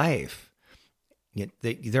your life,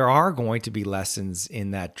 there are going to be lessons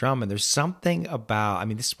in that drum. And there's something about,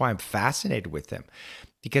 this is why I'm fascinated with him,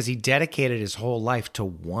 because he dedicated his whole life to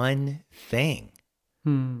one thing.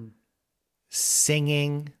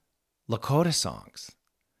 Singing Lakota songs.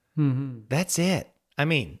 Mm-hmm. That's it.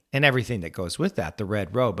 And everything that goes with that, the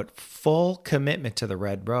Red Road, but full commitment to the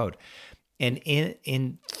Red Road. And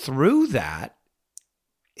in through that,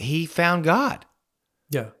 he found God.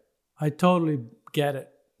 Yeah, I totally get it.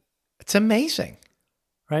 It's amazing.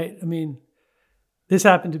 Right? This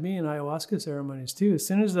happened to me in ayahuasca ceremonies too. As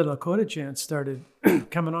soon as the Lakota chants started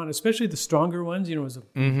coming on, especially the stronger ones, it was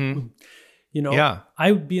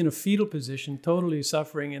I would be in a fetal position, totally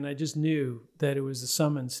suffering, and I just knew that it was a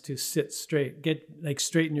summons to sit straight, get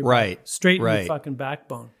straighten your back, straighten your fucking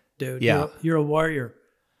backbone, dude. Yeah, you're a warrior,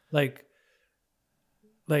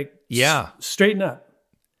 straighten up.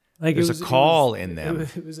 There's a call in them.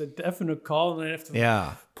 It was a definite call, and I have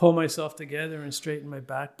to pull myself together and straighten my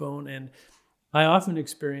backbone. And I often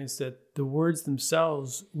experienced that the words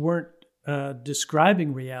themselves weren't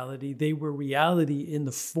describing reality. They were reality in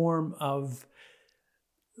the form of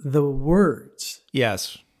the words.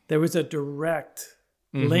 Yes. There was a direct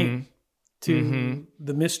link to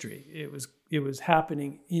the mystery. It was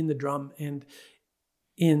happening in the drum and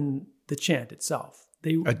in the chant itself.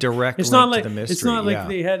 A direct link to the mystery. It's not like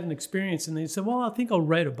they had an experience and they said, well, I think I'll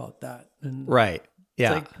write about that. And right.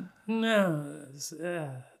 Yeah. It's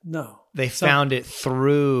no. They found it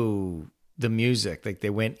through the music. Like they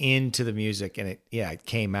went into the music and it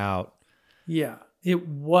came out. Yeah. It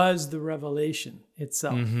was the revelation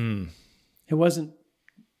itself. Mm-hmm. It wasn't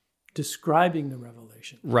describing the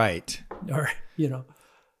revelation. Right. Or,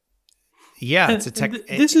 Yeah, it's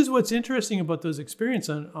this is what's interesting about those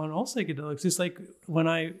experiences on all psychedelics. It's like when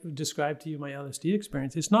I described to you my LSD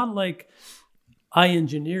experience, it's not like I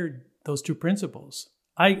engineered those two principles.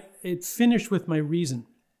 It finished with my reason.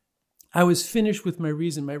 I was finished with my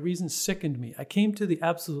reason. My reason sickened me. I came to the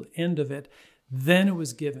absolute end of it. Then it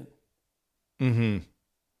was given. Mm-hmm.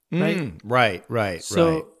 Right? Right.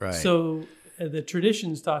 So the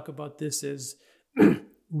traditions talk about this as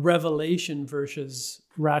revelation versus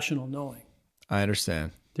rational knowing. I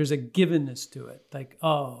understand. There's a givenness to it. Like,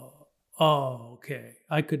 okay.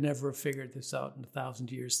 I could never have figured this out in 1,000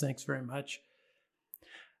 years. Thanks very much.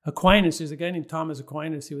 Aquinas, there's a guy named Thomas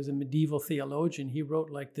Aquinas. He was a medieval theologian. He wrote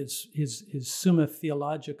this, his Summa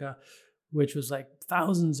Theologica, which was like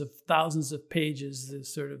thousands of pages.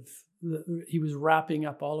 He was wrapping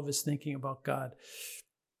up all of his thinking about God.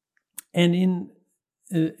 And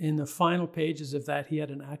in the final pages of that, he had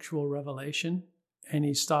an actual revelation, and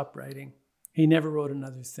he stopped writing. He never wrote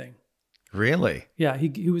another thing. Really? Yeah,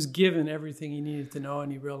 he was given everything he needed to know,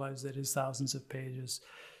 and he realized that his thousands of pages,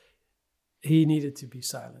 he needed to be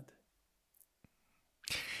silent.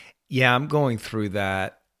 Yeah, I'm going through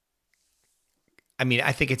that.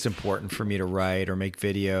 I think it's important for me to write or make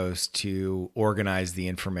videos to organize the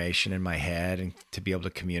information in my head and to be able to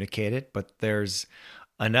communicate it. But there's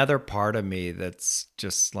another part of me that's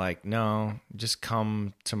just like, no, just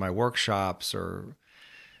come to my workshops or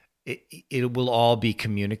it will all be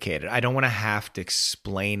communicated. I don't want to have to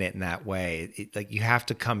explain it in that way. Like you have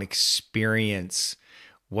to come experience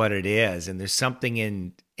what it is, and there's something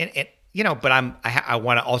in but I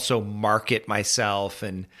want to also market myself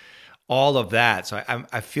and all of that. So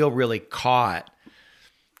I feel really caught,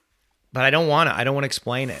 but I don't want to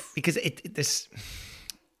explain it because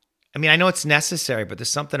I know it's necessary, but there's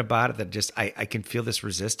something about it that just, I can feel this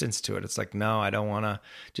resistance to it. It's like, no, I don't want to.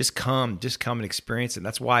 Just come and experience it. And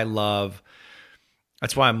that's why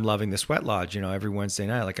I'm loving the Sweat Lodge, every Wednesday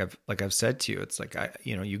night. Like I've said to you, it's like,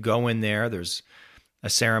 you go in there, there's a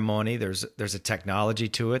ceremony, there's a technology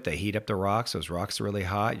to it. They heat up the rocks. Those rocks are really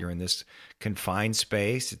hot. You're in this confined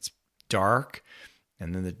space. It's dark.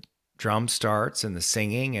 And then the drum starts and the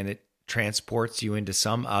singing, and it transports you into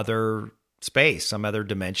some other space, some other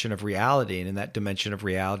dimension of reality. And in that dimension of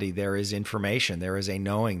reality, there is information, there is a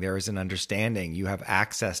knowing, there is an understanding. You have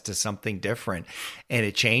access to something different, and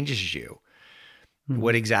it changes you. Mm-hmm.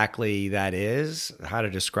 What exactly that is, how to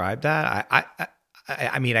describe that,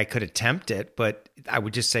 I could attempt it, but I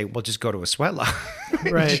would just say, well, just go to a sweat lodge.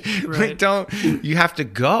 Right. You have to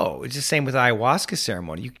go. It's the same with ayahuasca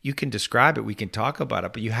ceremony. You can describe it, we can talk about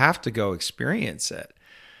it, but you have to go experience it.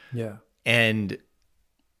 Yeah. And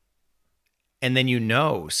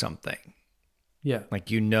then something. Yeah. Like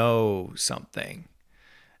something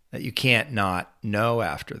that you can't not know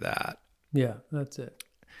after that. Yeah, that's it.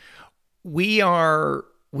 We are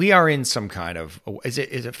in some kind of, is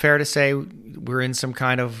it fair to say we're in some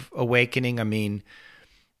kind of awakening? I mean,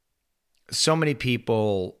 so many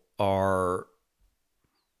people are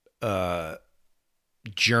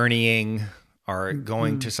journeying, are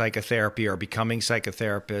going to psychotherapy, or becoming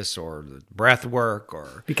psychotherapists, or breath work,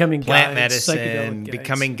 or becoming plant guides, medicine,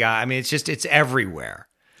 becoming guide. I mean, it's everywhere.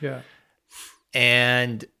 Yeah.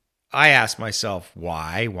 And I asked myself,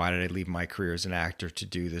 why did I leave my career as an actor to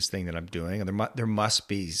do this thing that I'm doing? And there must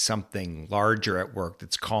be something larger at work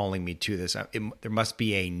that's calling me to this. There must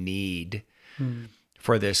be a need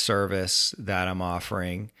for this service that I'm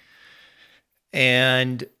offering.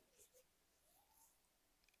 And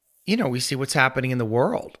we see what's happening in the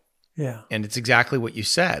world. Yeah. And it's exactly what you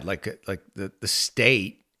said. Like the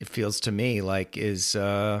state, it feels to me like, is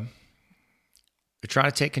they're trying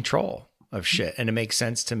to take control of shit. And it makes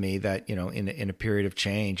sense to me that, in a period of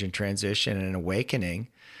change and transition and awakening,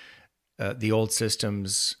 the old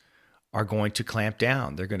systems are going to clamp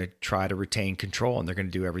down. They're going to try to retain control, and they're going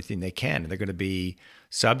to do everything they can. And they're going to be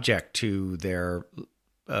subject to their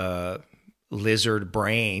lizard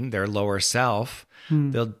brain, their lower self.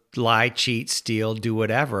 They'll lie, cheat, steal, do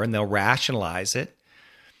whatever, and they'll rationalize it.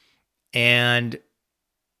 And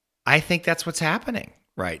I think that's what's happening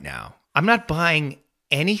right now. I'm not buying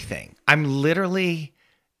anything. I'm literally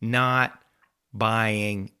not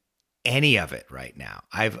buying any of it right now.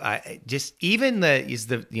 I just, even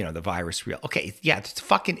the virus real? Okay, yeah,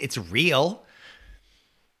 it's real,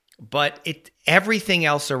 but everything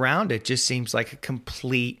else around it just seems like a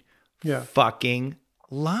complete fucking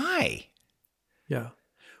lie. Yeah.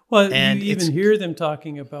 Well, and you even hear them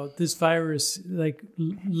talking about this virus, like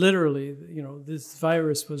literally, this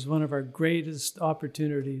virus was one of our greatest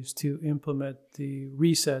opportunities to implement the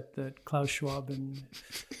reset that Klaus Schwab and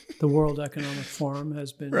the World Economic Forum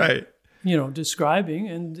has been, describing,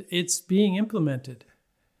 and it's being implemented.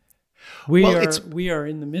 We are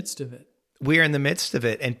in the midst of it. We are in the midst of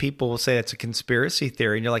it, and people will say it's a conspiracy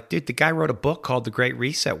theory. And you're like, dude, the guy wrote a book called The Great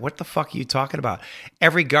Reset. What the fuck are you talking about?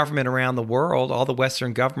 Every government around the world, all the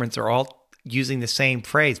Western governments are all using the same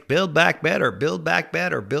phrase, build back better, build back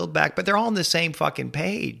better, build back. But they're all on the same fucking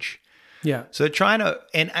page. Yeah. So they're trying to,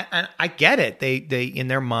 and I get it. They in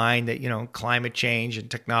their mind that, climate change and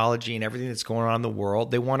technology and everything that's going on in the world,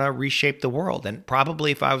 they want to reshape the world. And probably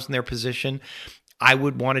if I was in their position, I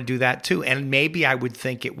would want to do that too. And maybe I would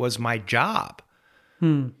think it was my job.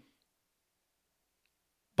 But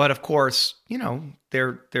of course,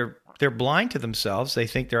 they're blind to themselves. They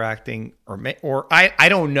think they're acting, or I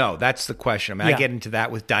don't know. That's the question. I get into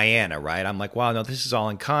that with Diana, right? I'm like, wow, no, this is all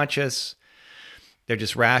unconscious. They're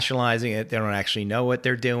just rationalizing it. They don't actually know what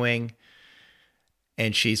they're doing.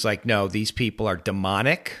 And she's like, no, these people are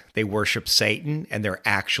demonic. They worship Satan, and they're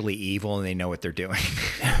actually evil, and they know what they're doing.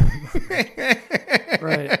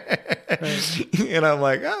 Right. And I'm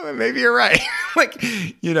like, oh, maybe you're right.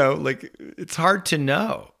 It's hard to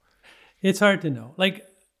know. It's hard to know.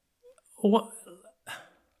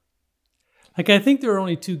 I think there are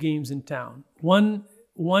only two games in town. One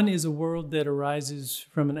is a world that arises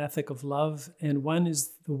from an ethic of love, and one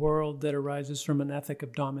is the world that arises from an ethic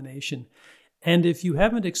of domination. And if you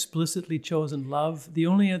haven't explicitly chosen love, the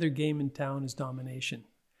only other game in town is domination.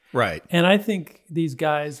 Right. And I think these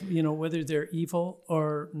guys, whether they're evil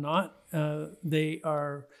or not, they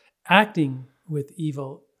are acting with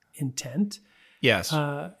evil intent. Yes.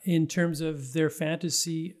 In terms of their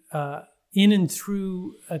fantasy, in and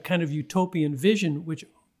through a kind of utopian vision,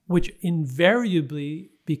 which invariably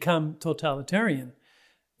become totalitarian.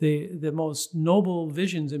 The most noble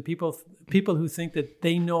visions and people who think that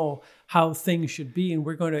they know how things should be, and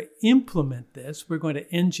we're going to implement this, we're going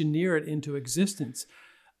to engineer it into existence.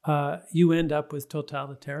 You end up with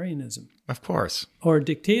totalitarianism. Of course. Or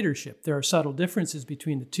dictatorship. There are subtle differences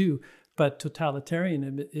between the two, but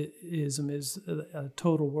totalitarianism is a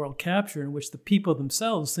total world capture in which the people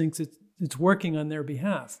themselves think it's working on their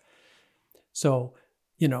behalf. So,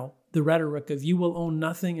 the rhetoric of you will own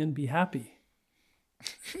nothing and be happy.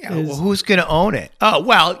 Yeah, well, who's going to own it? Oh,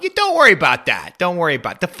 well, you don't worry about that. Don't worry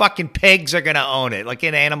about it. The fucking pigs are going to own it, like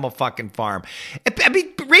an Animal fucking Farm. I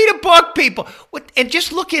mean, read a book, people, and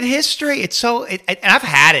just look at history. It's so, and I've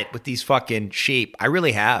had it with these fucking sheep. I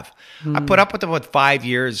really have. I put up with them for 5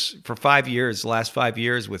 years, the last 5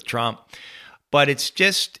 years with Trump. But it's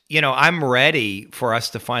just, I'm ready for us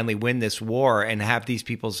to finally win this war and have these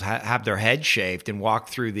people have their heads shaved and walk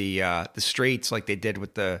through the streets like they did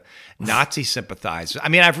with the Nazi sympathizers. I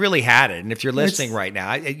mean, I've really had it. And if you're listening right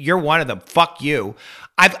now, you're one of them. Fuck you.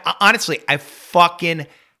 I've fucking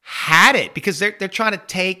had it because they're trying to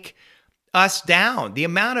take us down. The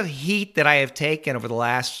amount of heat that I have taken over the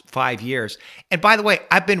last 5 years. And by the way,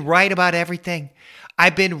 I've been right about everything.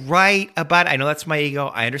 I've been right about it. I know that's my ego.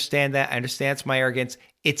 I understand that. I understand it's my arrogance.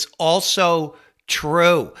 It's also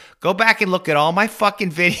true. Go back and look at all my fucking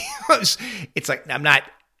videos. It's like I'm not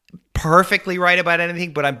perfectly right about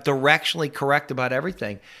anything, but I'm directionally correct about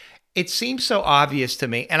everything. It seems so obvious to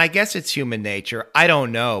me, and I guess it's human nature. I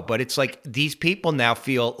don't know, but it's like these people now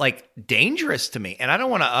feel like dangerous to me, and I don't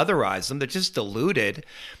want to otherize them. They're just deluded,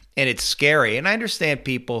 and it's scary. And I understand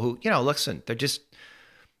people who, listen, they're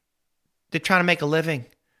trying to make a living.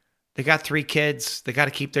 They got 3 kids. They got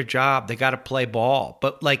to keep their job. They got to play ball.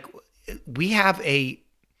 But like we have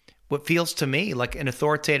what feels to me like an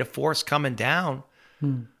authoritative force coming down,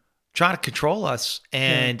 trying to control us.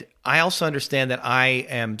 And I also understand that I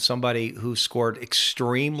am somebody who scored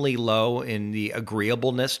extremely low in the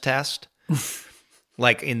agreeableness test,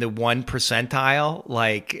 like in the 1 percentile,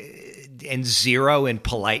 like and 0 in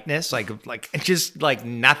politeness, like just like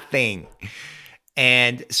nothing.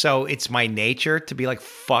 And so it's my nature to be like,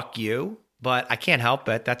 fuck you, but I can't help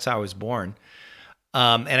it. That's how I was born.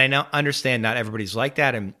 And I now understand not everybody's like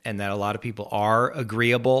that and that a lot of people are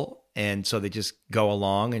agreeable. And so they just go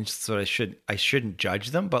along and so I shouldn't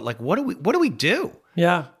judge them. But like, what do we do?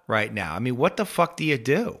 Yeah. Right now? I mean, what the fuck do you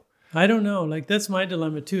do? I don't know. Like, that's my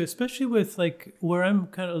dilemma too, especially with like where I'm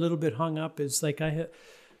kind of a little bit hung up is like I have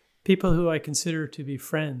people who I consider to be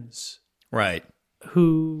friends. Right.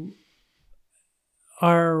 Who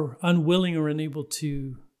are unwilling or unable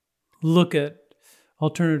to look at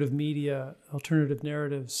alternative media, alternative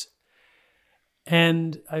narratives.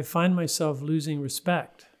 And I find myself losing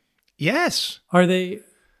respect. Yes. Are they?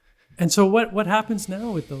 And so what happens now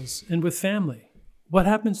with those and with family? What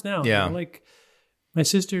happens now? Yeah. Like my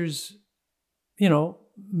sister's,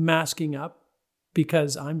 masking up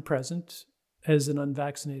because I'm present as an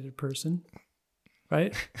unvaccinated person.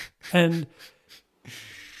 Right. And,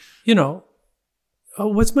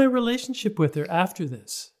 what's my relationship with her after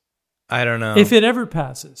this? I don't know. If it ever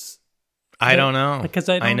passes. I don't know. Because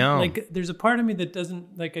I know. Like, there's a part of me that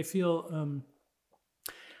doesn't, like, I feel,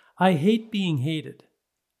 I hate being hated.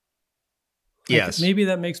 Like, yes. Maybe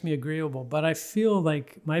that makes me agreeable, but I feel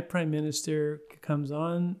like my prime minister comes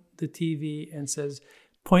on the TV and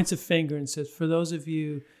points a finger and says, for those of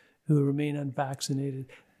you who remain unvaccinated,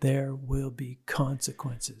 there will be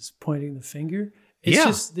consequences. Pointing the finger. It's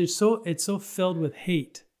just it's so filled with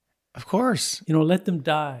hate. Of course. Let them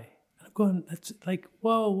die. And I'm going, that's like,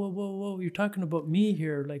 whoa. You're talking about me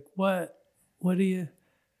here. Like, what are you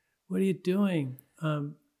doing?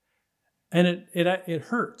 And it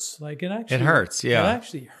hurts. Like it hurts. Yeah. It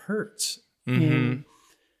actually hurts. Mm-hmm.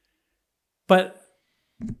 But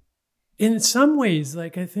in some ways,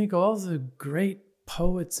 like I think all the great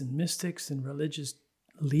poets and mystics and religious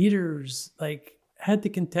leaders, like, had to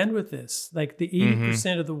contend with this, like the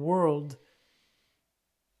 80% of the world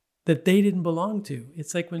that they didn't belong to.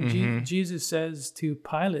 It's like when Jesus says to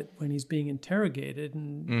Pilate when he's being interrogated,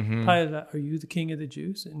 and Pilate, are you the king of the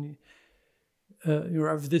Jews? And you're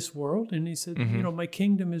of this world? And he said, my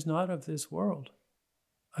kingdom is not of this world.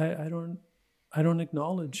 I don't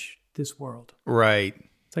acknowledge this world. Right.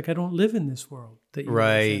 It's like I don't live in this world that you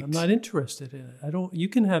live in. I'm not interested in it. You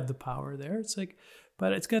can have the power there. It's like,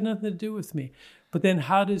 but it's got nothing to do with me. But then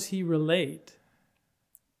how does he relate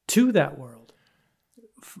to that world?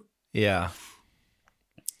 Yeah.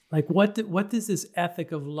 Like what does this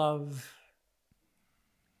ethic of love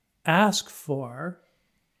ask for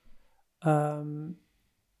in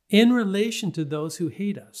relation to those who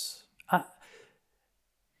hate us? I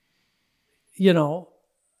know.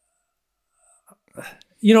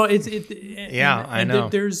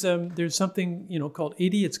 There's something called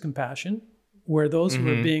idiot's compassion, where those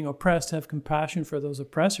who are being oppressed have compassion for those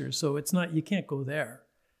oppressors. So it's not, you can't go there.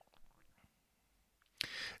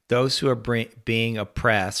 Those who are being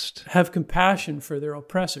oppressed have compassion for their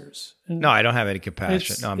oppressors. And no, I don't have any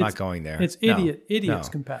compassion. No, I'm not going there. It's idiot's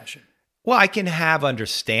compassion. Well, I can have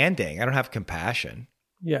understanding. I don't have compassion.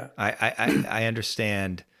 Yeah, I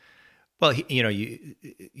understand. Well, you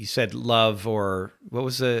said love, or what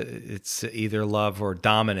was it's either love or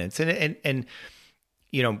dominance, and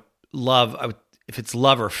love. If it's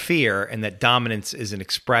love or fear, and that dominance is an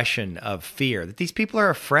expression of fear, that these people are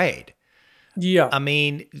afraid. Yeah. I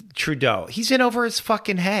mean, Trudeau, he's in over his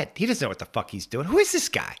fucking head. He doesn't know what the fuck he's doing. Who is this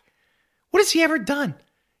guy? What has he ever done?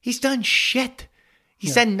 He's done shit.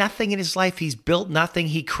 He's done nothing in his life. He's built nothing.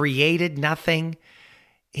 He created nothing.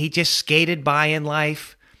 He just skated by in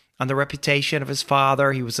life on the reputation of his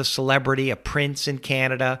father. He was a celebrity, a prince in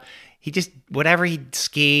Canada. He just, whatever, he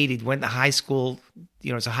skied, he went to high school,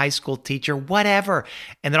 as a high school teacher, whatever.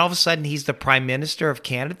 And then all of a sudden he's the prime minister of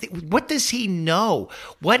Canada. What does he know?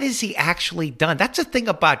 What has he actually done? That's the thing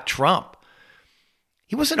about Trump.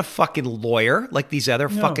 He wasn't a fucking lawyer like these other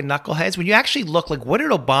fucking knuckleheads. When you actually look, like, what did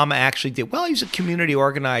Obama actually do? Well, he was a community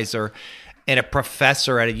organizer and a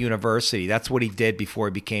professor at a university. That's what he did before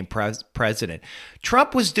he became president.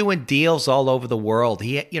 Trump was doing deals all over the world.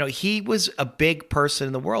 He was a big person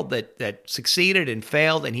in the world that succeeded and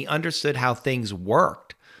failed, and he understood how things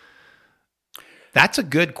worked. That's a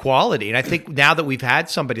good quality. And I think now that we've had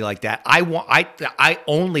somebody like that, I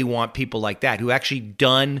only want people like that who actually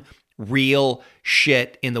done real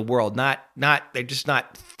shit in the world. They're just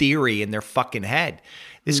not theory in their fucking head.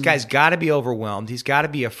 This guy's got to be overwhelmed. He's got to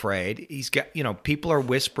be afraid. He's got, people are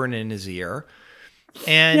whispering in his ear,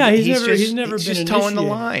 and he's never been towing the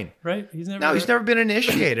line, right? He's never been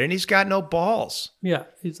initiated, and he's got no balls. Yeah,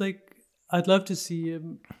 it's like, I'd love to see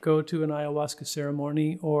him go to an ayahuasca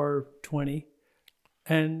ceremony or 20,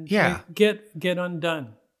 and get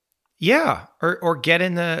undone. Yeah, or get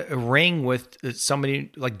in the ring with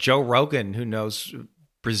somebody like Joe Rogan who knows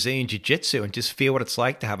Brazilian jiu-jitsu and just feel what it's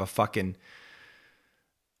like to have a fucking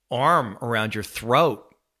arm around your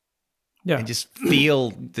throat, and just feel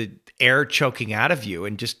the air choking out of you,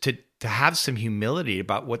 and just to have some humility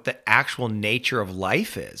about what the actual nature of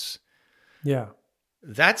life is. Yeah,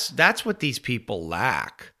 that's what these people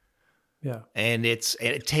lack. Yeah, and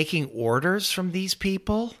taking orders from these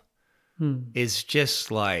people is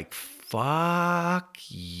just like, fuck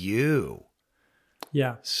you.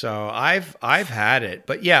 Yeah. So I've had it,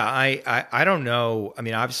 but yeah, I don't know. I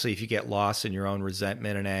mean, obviously, if you get lost in your own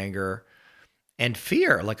resentment and anger and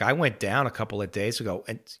fear, like I went down a couple of days ago,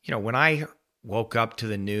 and when I woke up to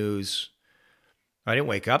the news, I didn't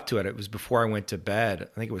wake up to it. It was before I went to bed.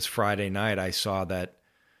 I think it was Friday night. I saw that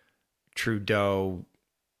Trudeau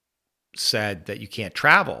said that you can't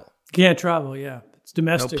travel. Can't travel. Yeah, it's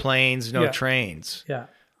domestic. No planes, no trains. Yeah.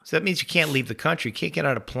 So that means you can't leave the country. You can't get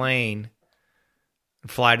on a plane and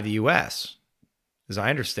fly to the U.S., as I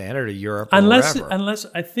understand it, or Europe, or wherever. Unless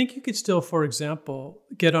I think you could still, for example,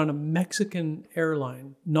 get on a Mexican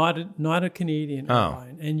airline, not a Canadian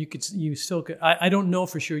airline, and you still could. I don't know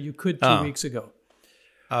for sure. You could 2 weeks ago.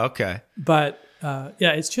 Oh, okay. But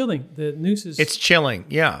it's chilling. The news is. It's chilling.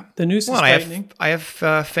 Yeah. The news is tightening. I have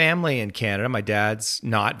family in Canada. My dad's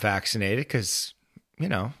not vaccinated because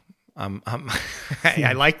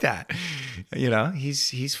I like that.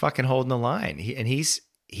 He's fucking holding the line.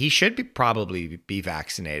 He should probably be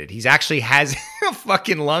vaccinated. He's actually has a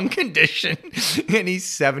fucking lung condition, and he's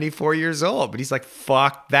 74 years old. But he's like,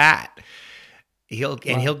 fuck that. He'll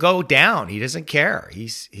go down. He doesn't care.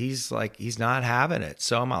 He's like, he's not having it.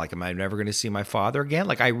 So am I never going to see my father again?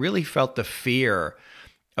 Like, I really felt the fear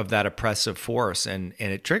of that oppressive force, and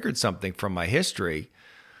it triggered something from my history.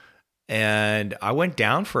 And I went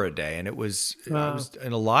down for a day, and I was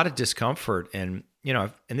in a lot of discomfort. And,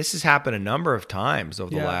 and this has happened a number of times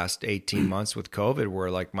over the last 18 months with COVID,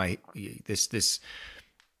 where like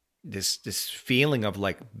this feeling of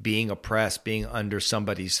like being oppressed, being under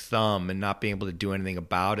somebody's thumb and not being able to do anything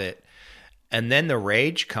about it. And then the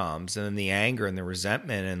rage comes, and then the anger and the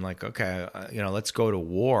resentment, and like, okay, let's go to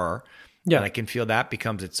war. Yeah. And I can feel that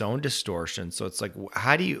becomes its own distortion. So it's like,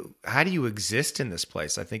 how do you exist in this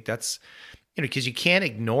place? I think that's because you can't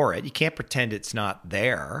ignore it. You can't pretend it's not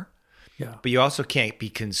there. Yeah. But you also can't be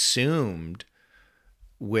consumed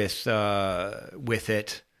with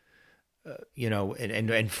it,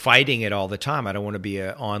 and fighting it all the time. I don't want to be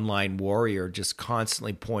an online warrior just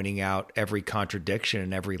constantly pointing out every contradiction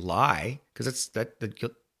and every lie, because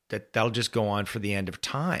that'll just go on for the end of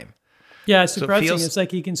time. Yeah, it's depressing. So It's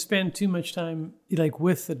like you can spend too much time like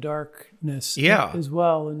with the darkness as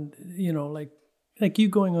well. And, like you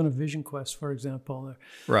going on a vision quest, for example.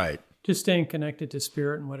 Right. Just staying connected to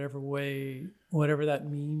spirit in whatever way, whatever that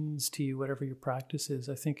means to you, whatever your practice is,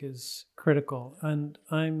 I think is critical. And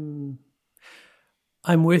I'm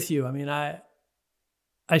with you. I mean, I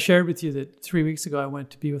shared with you that 3 weeks ago I went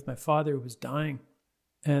to be with my father who was dying.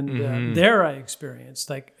 And there I experienced,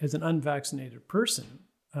 like as an unvaccinated person,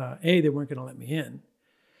 they weren't going to let me in.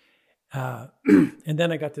 And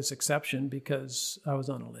then I got this exception because I was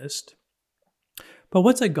on a list. But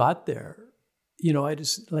once I got there, I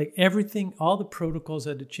just like everything, all the protocols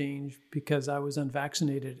had to change because I was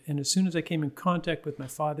unvaccinated. And as soon as I came in contact with my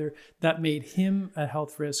father, that made him a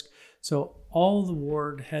health risk. So all the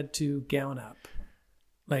ward had to gown up,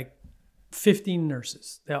 like 15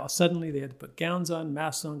 nurses. They had to put gowns on,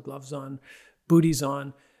 masks on, gloves on, booties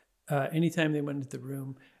on. Anytime they went into the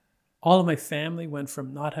room, all of my family went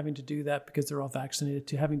from not having to do that because they're all vaccinated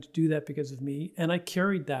to having to do that because of me. And I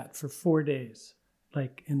carried that for 4 days,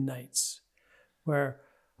 like in nights, where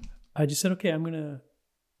I just said, okay, I'm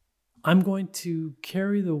going to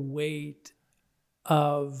carry the weight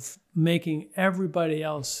of making everybody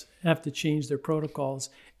else have to change their protocols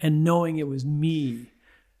and knowing it was me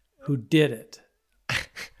who did it.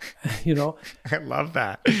 I love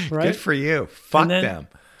that. Right? Good for you. Fuck them.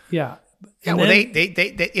 Yeah. Yeah. Well, they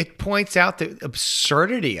it points out the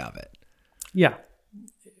absurdity of it. Yeah.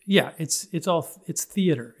 Yeah. It's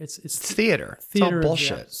theater. It's theater. It's all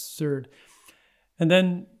bullshit. Absurd. And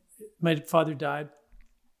then my father died.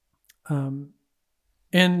 And,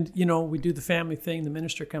 we do the family thing. The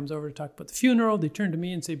minister comes over to talk about the funeral. They turn to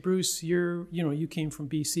me and say, Bruce, you came from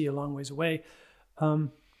BC a long ways away.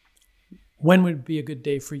 When would be a good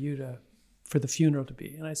day for you for the funeral to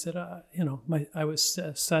be? And I said, I was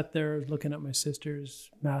sat there looking at my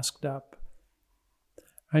sisters masked up.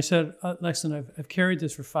 I said, listen, I've carried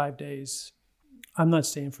this for 5 days. I'm not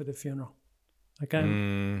staying for the funeral. Like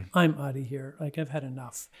I'm out of here. Like I've had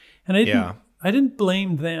enough. And I didn't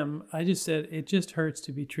blame them. I just said, it just hurts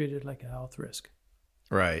to be treated like a health risk.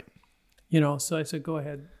 Right. So I said, go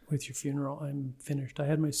ahead with your funeral. I'm finished. I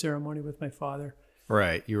had my ceremony with my father.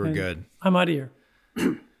 Right. You were good. I'm out of here.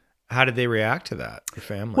 How did they react to that, your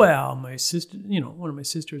family? Well, my sister, one of my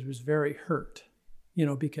sisters was very hurt,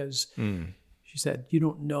 because she said, you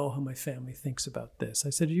don't know how my family thinks about this. I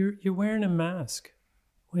said, you're wearing a mask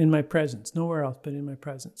in my presence, nowhere else but in my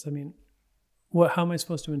presence. I mean, how am I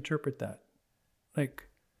supposed to interpret that? Like,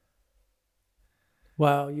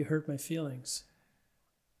 wow, you hurt my feelings.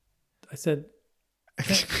 I said,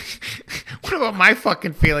 what about my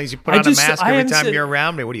fucking feelings? You put on a mask every time you're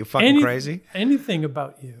around me. What are you, fucking crazy? Anything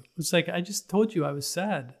about you. It's like, I just told you I was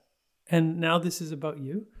sad. And now this is about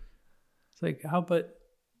you. It's like, how about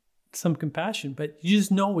some compassion? But you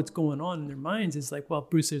just know what's going on in their minds. It's like, well,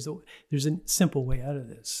 Bruce, there's a simple way out of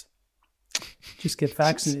this. Just get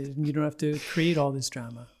vaccinated and you don't have to create all this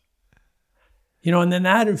drama. And then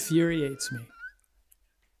that infuriates me.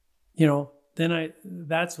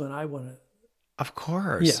 That's when I want to. Of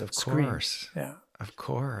course, yeah, of scream. Course. Yeah. Of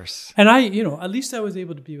course. And at least I was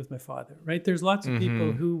able to be with my father, right? There's lots of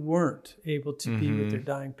people who weren't able to be with their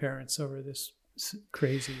dying parents over this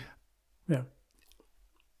crazy. Yeah.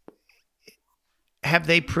 Have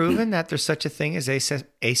they proven that there's such a thing as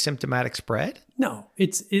asymptomatic spread? No,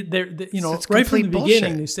 it's right from the beginning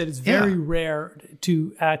bullshit. they said it's very rare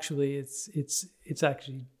to actually. It's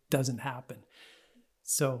actually doesn't happen.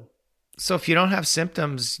 So if you don't have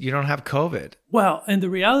symptoms, you don't have COVID. Well, and the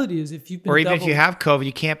reality is, if you've been if you have COVID,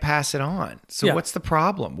 you can't pass it on. So what's the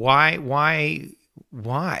problem? Why?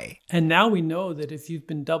 And now we know that if you've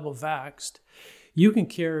been double vaxxed, you can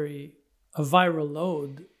carry a viral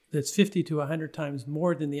load that's 50 to 100 times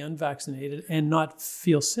more than the unvaccinated and not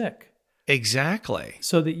feel sick. Exactly.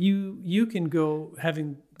 So that you can go,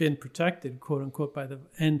 having been protected, quote unquote,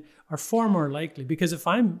 and are far more likely, because if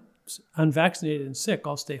I'm unvaccinated and sick,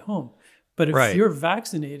 I'll stay home. But if you're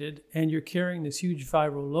vaccinated and you're carrying this huge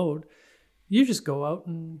viral load, you just go out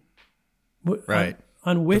and unwittingly.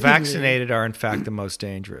 The vaccinated are in fact the most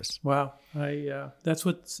dangerous. Wow, that's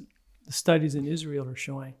what the studies in Israel are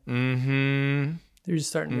showing. Mm-hmm. They're just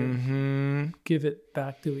starting to give it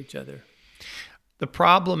back to each other. The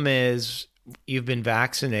problem is you've been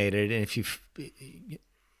vaccinated, and if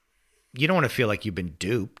you don't want to feel like you've been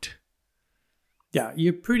duped. Yeah,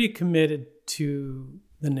 you're pretty committed to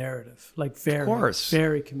the narrative, like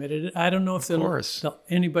very committed. I don't know if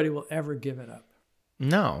anybody will ever give it up.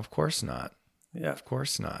 No, of course not. Yeah, of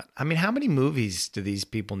course not. I mean, how many movies do these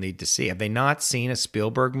people need to see? Have they not seen a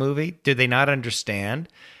Spielberg movie? Did they not understand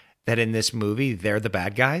that in this movie they're the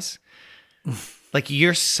bad guys? Like,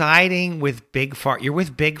 you're siding with you're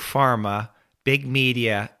with big pharma, big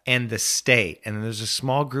media, and the state, and there's a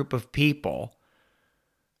small group of people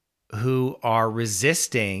who are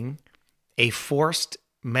resisting a forced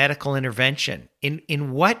medical intervention.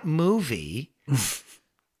 In what movie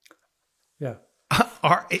yeah,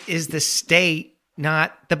 is the state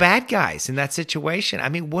not the bad guys in that situation? I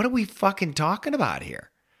mean, what are we fucking talking about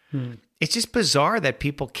here? It's just bizarre that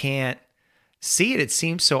people can't see it. It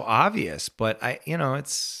seems so obvious, but I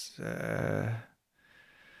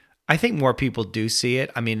think more people do see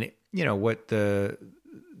it. I mean, what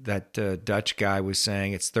that Dutch guy was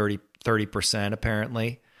saying, it's 30%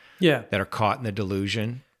 apparently. Yeah. That are caught in the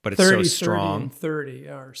delusion, but it's so strong. 30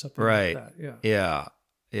 or something right. like that. Yeah.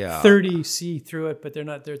 Yeah. 30 see through it, but they're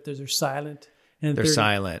not, they're silent. And they're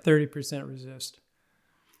silent. 30% resist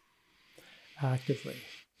actively.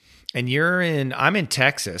 And I'm in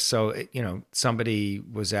Texas. So, somebody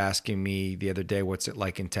was asking me the other day, what's it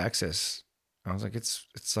like in Texas? I was like, it's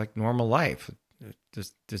like normal life.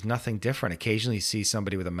 There's nothing different. Occasionally you see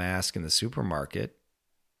somebody with a mask in the supermarket,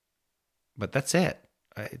 but that's it.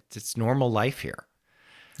 It's normal life here.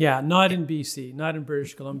 Yeah, not in BC, not in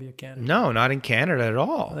British Columbia, Canada. No, not in Canada at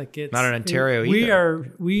all. Like it's not in Ontario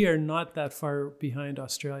either. We are not that far behind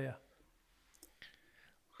Australia.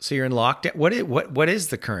 So you're in lockdown. What is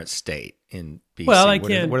the current state in BC? Well, I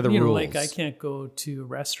can't. What are the rules? Like I can't go to a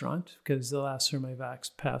restaurant because they'll ask for my vax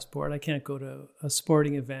passport. I can't go to a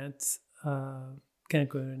sporting event. Can't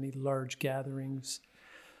go to any large gatherings.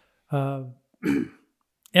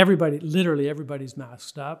 Literally everybody's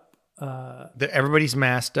masked up. Everybody's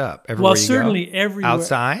masked up. Well, certainly everywhere.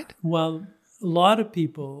 Outside? Well, a lot of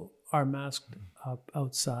people are masked up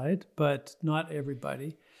outside, but not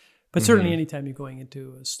everybody. But certainly anytime you're going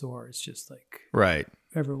into a store, it's just like right.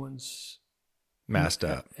 Everyone's masked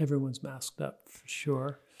up. Everyone's masked up for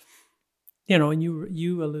sure. And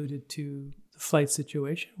you alluded to the flight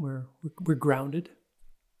situation where we're grounded.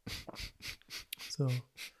 So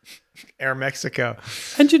Air Mexico.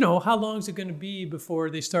 And how long is it going to be before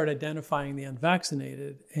they start identifying the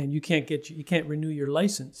unvaccinated, and you can't renew your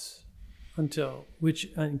license which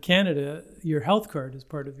in Canada your health card is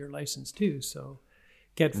part of your license too. So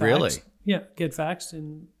get vaxxed. Really? Yeah, get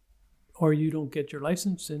vaxxed, or you don't get your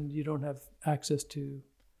license and you don't have access to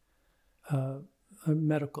a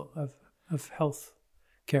medical of health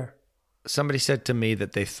care. Somebody said to me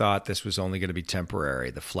that they thought this was only going to be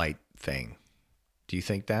temporary, the flight thing. Do you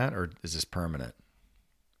think that, or is this permanent?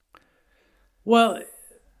 Well,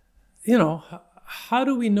 how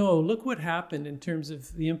do we know? Look what happened in terms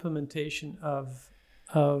of the implementation of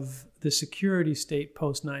the security state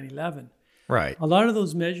post 9/11. Right. A lot of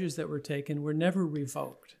those measures that were taken were never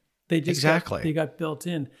revoked. They just got built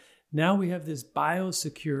in. Now we have this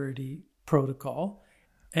biosecurity protocol,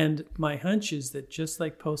 and my hunch is that just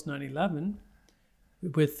like post 9/11,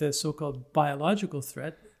 with the so-called biological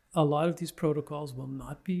threat, a lot of these protocols will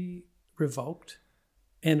not be revoked,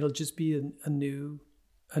 and it'll just be a new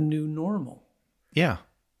normal. Yeah,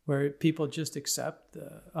 where people just accept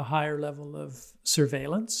a higher level of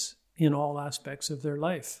surveillance in all aspects of their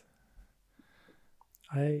life.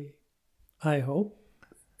 I hope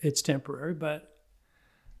it's temporary, but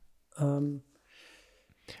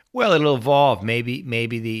well, it'll evolve. Maybe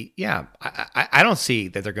I don't see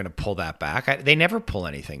that they're going to pull that back. They never pull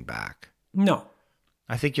anything back. No.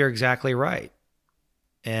 I think you're exactly right.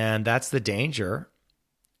 And that's the danger.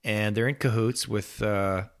 And they're in cahoots with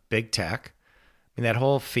big tech. I mean, that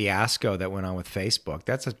whole fiasco that went on with Facebook,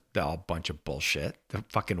 that's a bunch of bullshit. The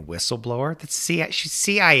fucking whistleblower. She's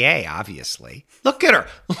CIA, obviously. Look at her.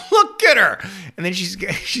 Look at her. And then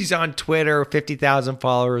she's on Twitter, 50,000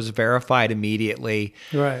 followers, verified immediately.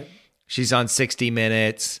 Right. She's on 60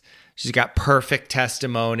 Minutes. She's got perfect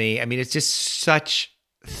testimony. I mean, it's just such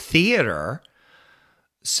theater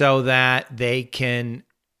so that they can...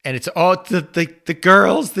 And it's the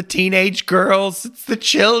girls, the teenage girls. It's the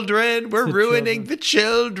children. We're ruining the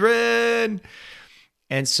children.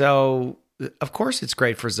 And so, of course, it's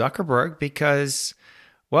great for Zuckerberg because,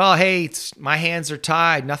 well, hey, my hands are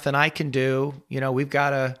tied. Nothing I can do. We've got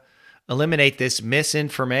to eliminate this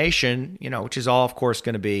misinformation, which is all, of course,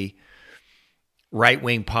 going to be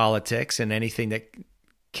right-wing politics and anything that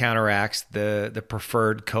counteracts the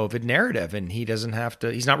preferred COVID narrative. And he doesn't have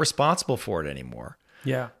to. He's not responsible for it anymore.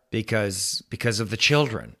 Yeah. because of the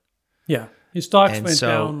children. Yeah. His stocks And went so-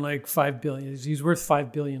 down like $5 billion. He's worth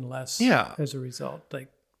 $5 billion less Yeah. as a result. Like,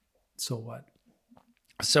 so what?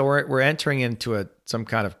 So we're entering into some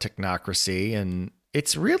kind of technocracy, and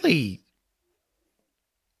it's really,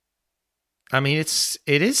 I mean, it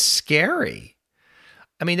is scary.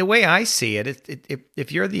 I mean, the way I see it,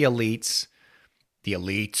 if you're the elites,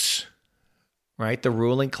 right, the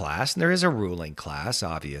ruling class, and there is a ruling class,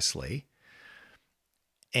 obviously,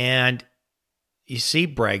 and you see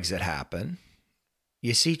Brexit happen,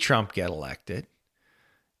 you see Trump get elected,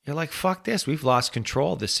 you're like, fuck this, we've lost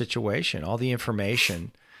control of this situation. All the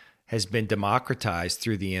information has been democratized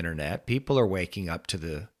through the internet. People are waking up to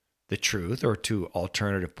the truth or to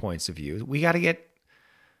alternative points of view. We got to get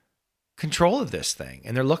control of this thing.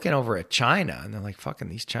 And they're looking over at China, and they're like, fucking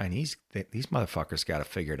these Chinese, these motherfuckers got to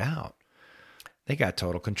figure it out. They got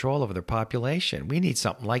total control over their population. We need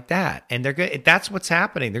something like that. And that's what's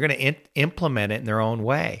happening. They're going to implement it in their own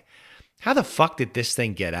way. How the fuck did this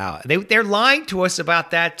thing get out? They're lying to us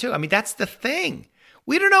about that too. I mean, that's the thing.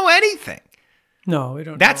 We don't know anything. No, we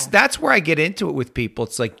don't know. That's where I get into it with people.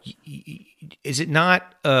 It's like, is it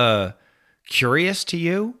not curious to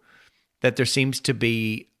you that there seems to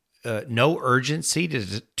be no urgency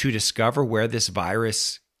to discover where this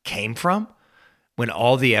virus came from when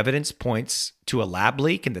all the evidence points to a lab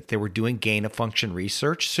leak and that they were doing gain-of-function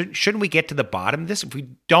research? Shouldn't we get to the bottom of this? If we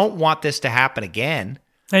don't want this to happen again.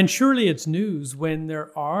 And surely it's news when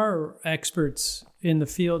there are experts in the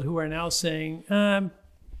field who are now saying,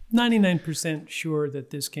 99% sure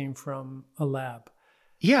that this came from a lab.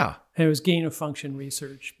 Yeah. And it was gain-of-function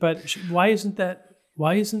research. But why isn't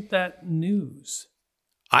that news?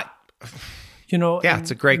 Yeah,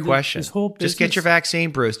 it's a great question. This whole Just get your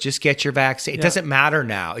vaccine, Bruce. Just get your vaccine. It doesn't matter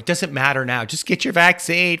now. Just get your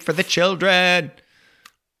vaccine for the children.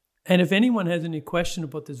 And if anyone has any question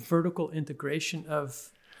about this vertical integration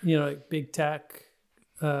of, like big tech,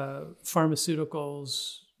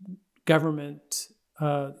 pharmaceuticals, government,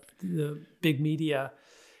 the big media,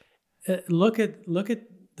 look at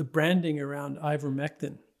the branding around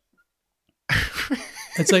ivermectin.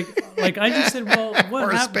 It's like I just said, well,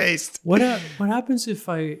 what happens if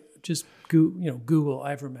I just Google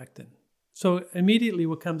ivermectin? So immediately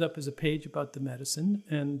what comes up is a page about the medicine,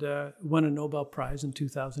 and won a Nobel Prize in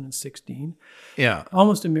 2016. Yeah.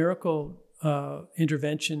 Almost a miracle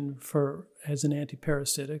intervention as an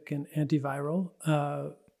antiparasitic and antiviral.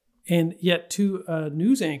 And yet to a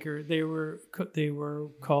news anchor, they were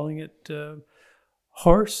calling it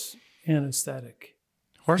horse anesthetic.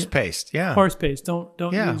 Horse paste, yeah. Horse paste.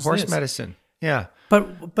 Don't yeah, use horse this. medicine. Yeah.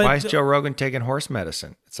 But why is Joe Rogan taking horse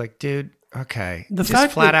medicine? It's like, dude, okay. The just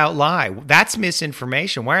fact flat that- out lie. That's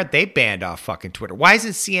misinformation. Why aren't they banned off fucking Twitter? Why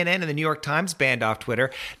isn't CNN and the New York Times banned off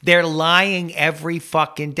Twitter? They're lying every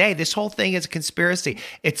fucking day. This whole thing is a conspiracy.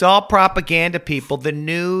 It's all propaganda, people. The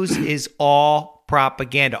news is all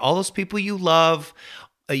propaganda. All those people you love,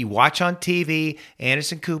 you watch on TV,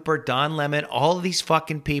 Anderson Cooper, Don Lemon, all of these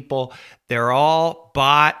fucking people, they're all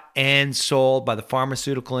bought and sold by the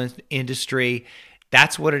pharmaceutical industry.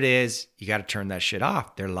 That's what it is. You got to turn that shit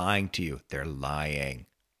off. They're lying to you. They're lying.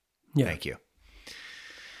 Yeah. Thank you.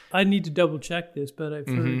 I need to double check this, but I've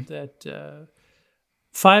heard that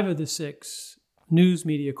 5 of the 6 news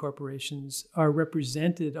media corporations are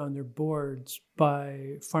represented on their boards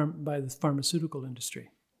by the pharmaceutical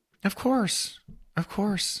industry. Of course.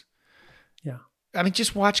 Yeah. I mean,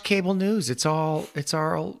 just watch cable news. It's all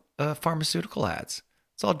pharmaceutical ads.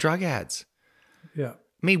 It's all drug ads. Yeah.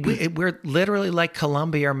 I mean, we're literally like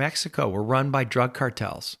Colombia or Mexico. We're run by drug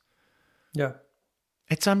cartels. Yeah.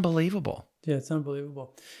 It's unbelievable. Yeah, it's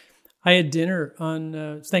unbelievable. I had dinner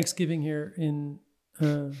on Thanksgiving here in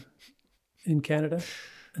Canada.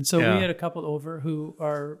 And so we had a couple over who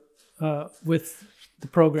are with the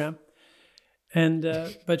program. And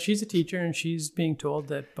but she's a teacher, and she's being told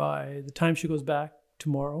that by the time she goes back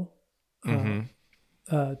tomorrow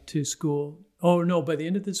to school, by the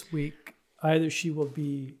end of this week, either she will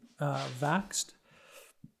be vaxxed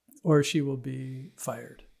or she will be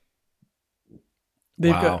fired.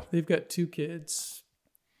 They've got 2 kids,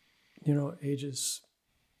 ages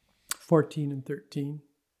 14 and 13.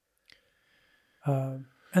 And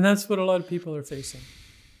that's what a lot of people are facing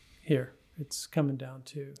here. It's coming down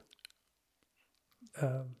to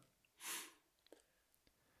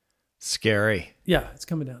scary. Yeah, it's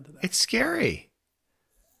coming down to that. It's scary.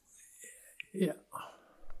 Yeah.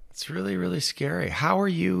 It's really, really scary. How are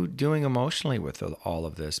you doing emotionally with all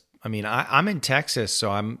of this? I mean, I'm in Texas, so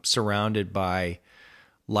I'm surrounded by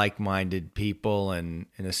like-minded people and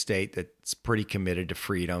in a state that's pretty committed to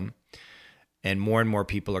freedom. And more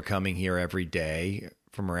people are coming here every day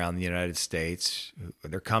from around the United States.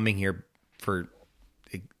 They're coming here for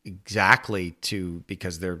exactly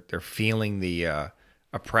because they're feeling the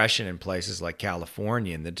oppression in places like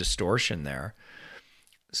California and the distortion there.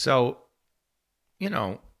 So,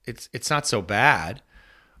 it's not so bad,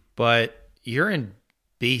 but you're in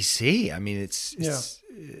BC. I mean,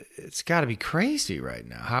 it's got to be crazy right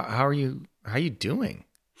now. How are you doing?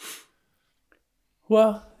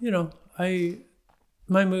 Well, my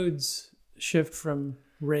moods shift from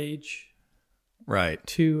rage, right,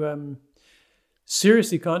 to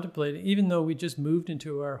seriously contemplating. Even though we just moved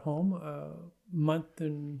into our home a month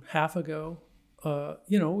and a half ago,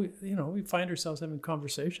 we find ourselves having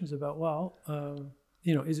conversations about,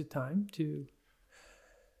 is it time to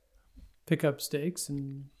pick up stakes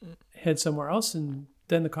and head somewhere else? And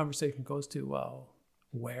then the conversation goes to, well,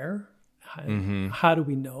 where? How do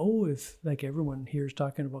we know if, like, everyone here is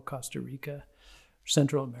talking about Costa Rica,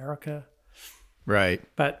 Central America? Right.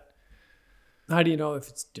 But how do you know if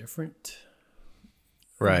it's different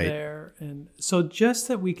there? And so just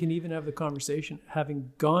that we can even have the conversation,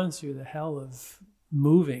 having gone through the hell of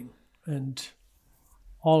moving and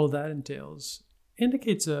all of that entails,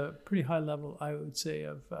 indicates a pretty high level, I would say,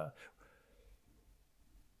 of,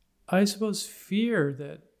 I suppose, fear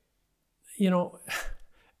that,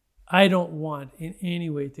 I don't want in any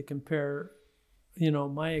way to compare,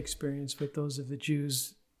 my experience with those of the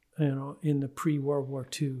Jews, in the pre-World War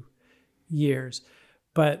II years.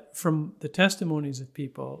 But from the testimonies of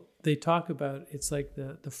people, they talk about it's like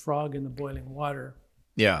the frog in the boiling water.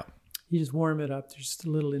 Yeah. You just warm it up. There's just a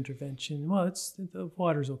little intervention. Well, the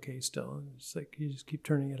water's okay still. It's like you just keep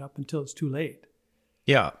turning it up until it's too late.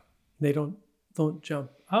 Yeah. They don't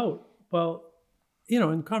jump out. Well,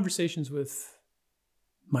 in conversations with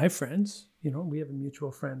my friends, we have a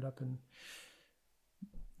mutual friend up in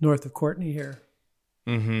north of Courtenay here.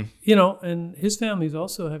 Mm-hmm. And his family's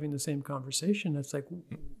also having the same conversation. It's like,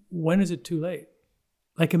 when is it too late?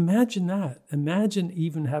 Like, imagine that. Imagine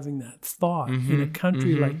even having that thought in a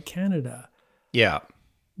country like Canada. Yeah.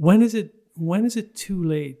 When is it too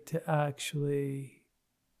late to actually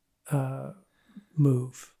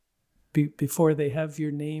move before they have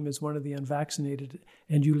your name as one of the unvaccinated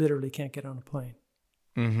and you literally can't get on a plane?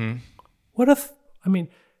 Mm-hmm. What if,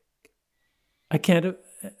 I can't,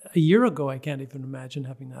 a year ago, I can't even imagine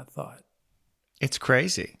having that thought. It's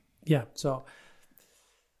crazy. Yeah. So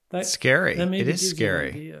that's scary. It is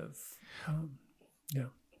scary.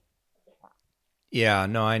 Yeah.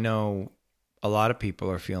 No, I know a lot of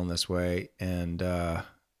people are feeling this way. And, I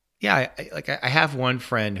have one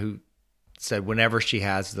friend who said whenever she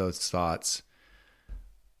has those thoughts,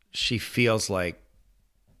 she feels like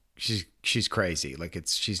she's crazy. Like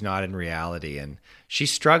she's not in reality and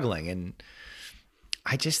she's struggling. And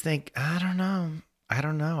I just think, I don't know. I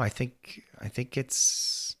don't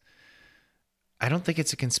think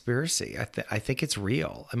it's a conspiracy. I think it's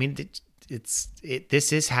real. I mean,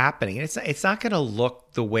 this is happening. And it's not going to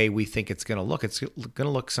look the way we think it's going to look. It's going to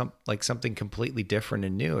look like something completely different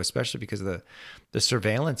and new, especially because of the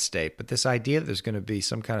surveillance state. But this idea that there's going to be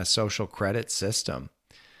some kind of social credit system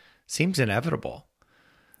seems inevitable.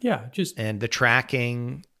 Yeah, and the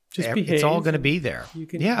tracking, behave. It's all going to be there. You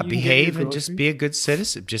can behave and just be a good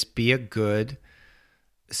citizen. Just be a good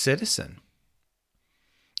citizen.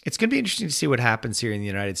 It's going to be interesting to see what happens here in the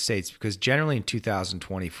United States because generally in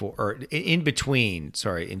 2024 or in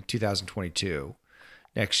 2022,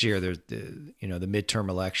 next year there's the midterm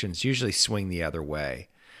elections usually swing the other way.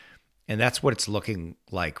 And that's what it's looking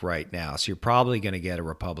like right now. So you're probably going to get a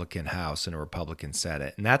Republican House and a Republican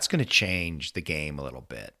Senate. And that's going to change the game a little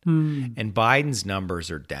bit. And Biden's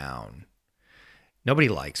numbers are down. Nobody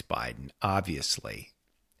likes Biden, obviously.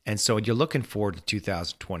 And so you're looking forward to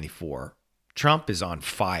 2024. Trump is on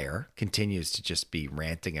fire, continues to just be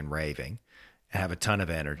ranting and raving and have a ton of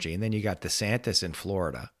energy. And then you got DeSantis in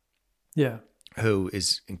Florida. Yeah. Who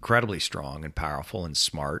is incredibly strong and powerful and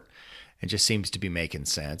smart. And just seems to be making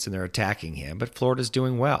sense, and they're attacking him. But Florida's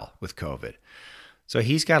doing well with COVID. So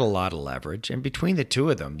he's got a lot of leverage. And between the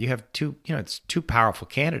two of them, you have it's two powerful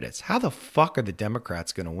candidates. How the fuck are the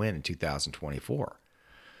Democrats going to win in 2024?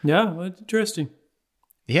 Yeah, well, it's interesting.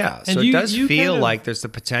 Yeah, so it does feel like there's the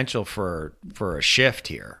potential for a shift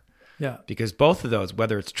here. Yeah. Because both of those,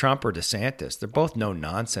 whether it's Trump or DeSantis, they're both no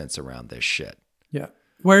nonsense around this shit. Yeah.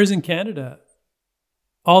 Whereas in Canada,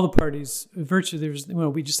 all the parties, virtually,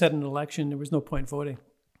 we just had an election. There was no point voting.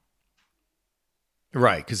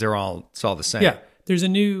 Right, because it's all the same. Yeah, there's a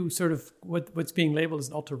new sort of what's being labeled as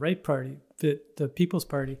an alt-right party, the People's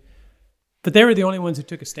Party. But they were the only ones who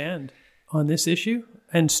took a stand on this issue.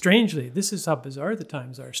 And strangely, this is how bizarre the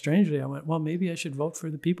times are. Strangely, I went, well, maybe I should vote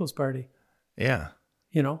for the People's Party. Yeah.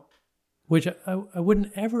 which I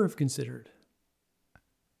wouldn't ever have considered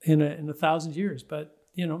in 1,000 years. But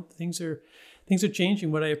things are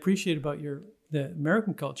changing. What I appreciate about the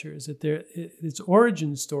American culture is that its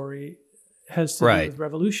origin story has to do with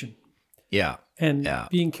revolution. Yeah. And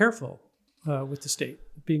being careful with the state,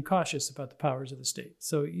 being cautious about the powers of the state.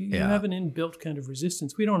 So you have an inbuilt kind of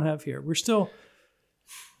resistance we don't have here. We're still,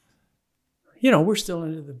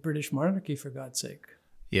 under the British monarchy, for God's sake.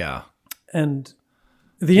 Yeah. And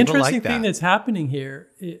the interesting thing that's happening here,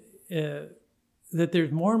 that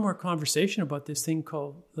there's more and more conversation about this thing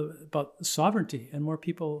about sovereignty, and more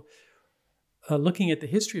people looking at the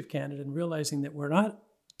history of Canada and realizing that we're not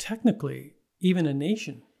technically even a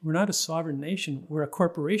nation. We're not a sovereign nation. We're a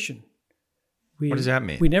corporation. What does that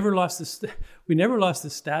mean? We never lost the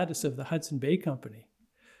status of the Hudson Bay Company,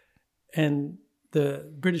 and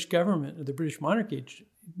the British government or the British monarchy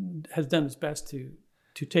has done its best to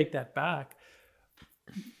take that back.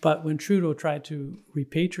 But when Trudeau tried to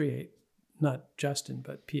repatriate, not Justin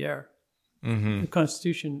but Pierre, the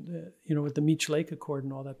Constitution, with the Meech Lake Accord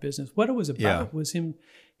and all that business, what it was about was him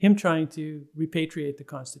trying to repatriate the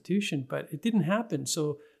Constitution, but it didn't happen.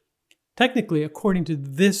 So technically, according to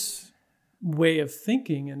this way of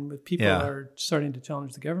thinking, and with people are starting to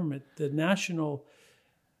challenge the government, the national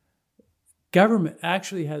government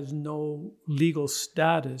actually has no legal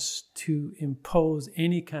status to impose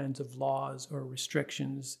any kinds of laws or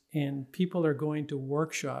restrictions, and people are going to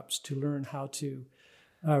workshops to learn how to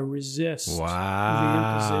resist the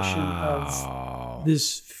imposition of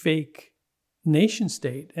this fake nation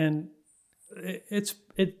state. And it's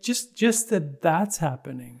just that's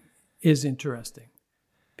happening is interesting.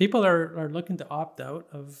 People are looking to opt out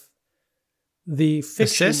of the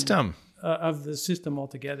fiction system of the system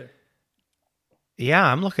altogether. Yeah,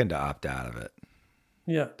 I'm looking to opt out of it.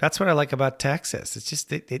 Yeah. That's what I like about Texas. It's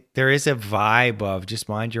just there is a vibe of just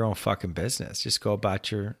mind your own fucking business. Just go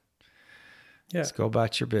about your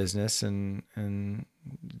business and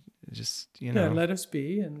just, let us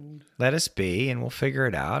be and we'll figure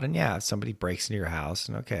it out. And if somebody breaks into your house,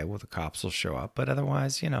 and the cops will show up, but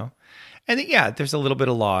otherwise, and there's a little bit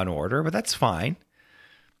of law and order, but that's fine.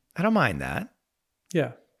 I don't mind that.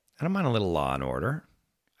 Yeah. I don't mind a little law and order.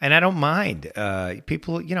 And I don't mind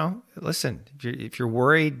people, listen, if you're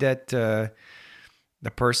worried that the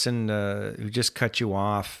person who just cut you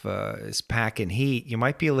off is packing heat, you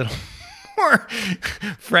might be a little more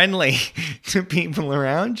friendly to people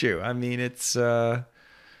around you. I mean, it's the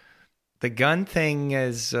gun thing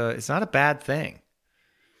is it's not a bad thing.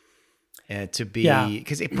 To be,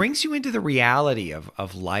 because it brings you into the reality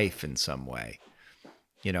of life in some way.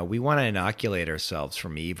 We want to inoculate ourselves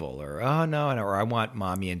from evil, or I want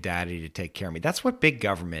mommy and daddy to take care of me. That's what big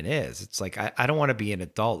government is. It's like, I don't want to be an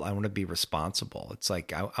adult. I want to be responsible. It's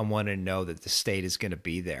like, I want to know that the state is going to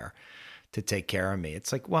be there to take care of me.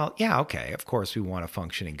 It's like, well, yeah, okay. Of course we want a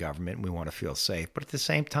functioning government and we want to feel safe. But at the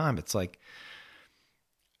same time, it's like,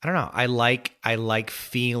 I don't know. I like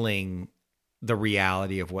feeling the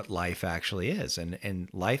reality of what life actually is. And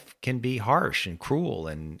life can be harsh and cruel,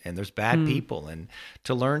 and there's bad people, and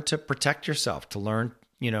to learn to protect yourself, to learn,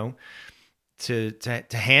 to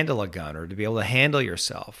handle a gun, or to be able to handle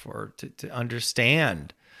yourself, or to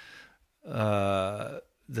understand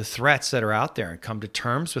the threats that are out there and come to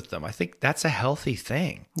terms with them. I think that's a healthy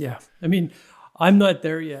thing. Yeah. I mean, I'm not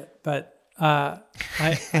there yet, but I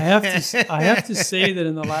have to say that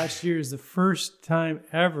in the last year is the first time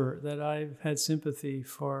ever that I've had sympathy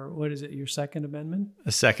for, what is it, your Second Amendment?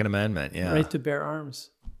 The Second Amendment, yeah. Right to bear arms.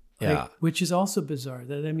 Which is also bizarre.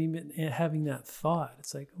 That, I mean, having that thought,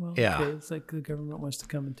 it's like, well, okay, it's like the government wants to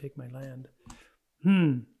come and take my land.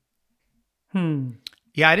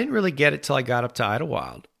 Yeah, I didn't really get it till I got up to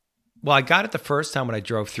Idlewild. Well, I got it the first time when I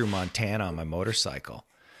drove through Montana on my motorcycle.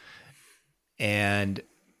 And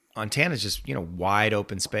Montana's just, wide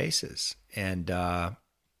open spaces. And, I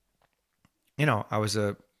was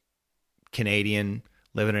a Canadian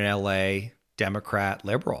living in LA, Democrat,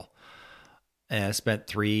 liberal. And I spent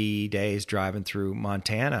 3 days driving through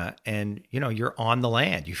Montana, and, you're on the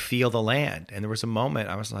land, you feel the land. And there was a moment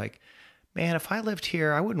I was like, man, if I lived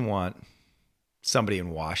here, I wouldn't want somebody in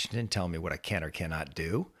Washington telling me what I can or cannot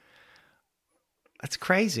do. That's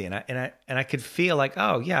crazy. And I could feel like,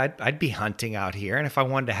 oh yeah, I'd be hunting out here. And if I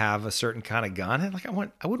wanted to have a certain kind of gun,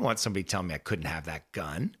 I wouldn't want somebody telling me I couldn't have that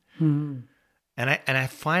gun. Mm-hmm. And I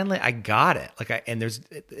finally got it. And there's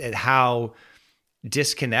how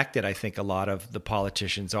disconnected I think a lot of the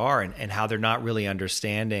politicians are, and how they're not really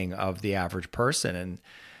understanding of the average person. And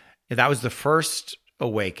that was the first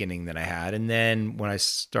awakening that I had. And then when I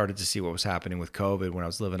started to see what was happening with COVID, when I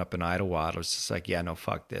was living up in Idlewild, I was just like, yeah, no,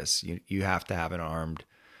 fuck this. You have to have an armed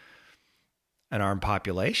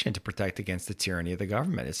population to protect against the tyranny of the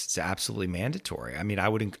government. It's absolutely mandatory. I mean, I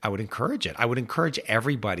would encourage it. I would encourage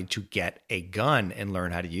everybody to get a gun and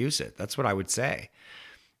learn how to use it. That's what I would say.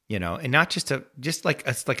 And not just like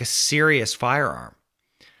a serious firearm.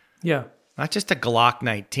 Yeah. Not just a Glock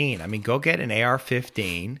 19. I mean, go get an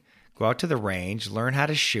AR-15, go out to the range, learn how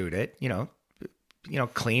to shoot it,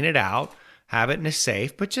 clean it out, have it in a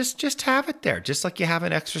safe, but just have it there. Just like you have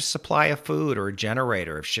an extra supply of food or a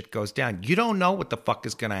generator if shit goes down. You don't know what the fuck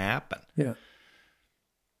is going to happen. Yeah.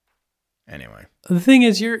 Anyway. The thing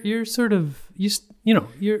is, you're sort of,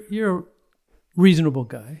 you're a reasonable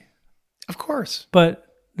guy. Of course. But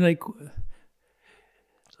like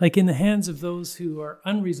in the hands of those who are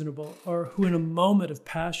unreasonable or who in a moment of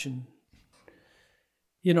passion,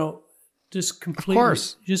 just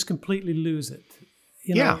completely lose it.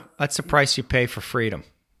 That's the price you pay for freedom.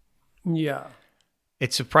 Yeah.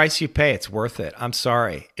 It's the price you pay. It's worth it. I'm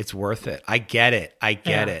sorry. It's worth it. I get it.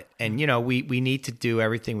 And, we need to do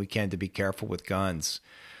everything we can to be careful with guns.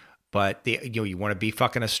 But, you want to be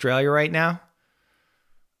fucking Australia right now?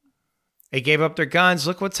 They gave up their guns.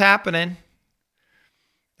 Look what's happening.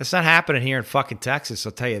 That's not happening here in fucking Texas,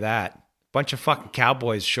 I'll tell you that. Bunch of fucking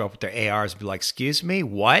cowboys show up with their ARs and be like, excuse me,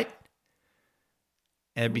 what?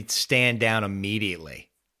 And it'd be stand down immediately.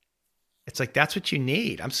 It's like, that's what you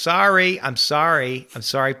need. I'm sorry,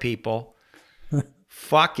 people.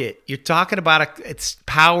 Fuck it. You're talking about it's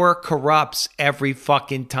power corrupts every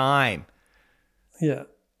fucking time. Yeah.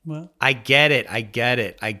 Well, I get it. I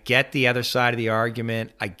get the other side of the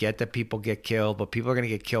argument. I get that people get killed, but people are going to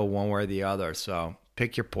get killed one way or the other. So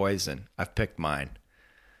pick your poison. I've picked mine.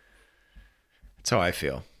 That's how I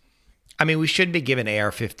feel. I mean, we shouldn't be giving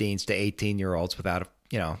AR-15s to 18-year-olds without,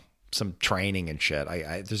 some training and shit.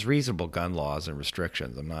 There's reasonable gun laws and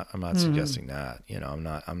restrictions. I'm not suggesting that.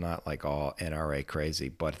 I'm not like all NRA crazy,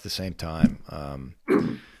 but at the same time, I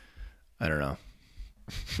don't know.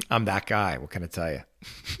 I'm that guy. What can I tell you?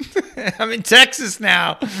 I'm in Texas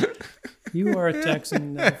now. You are a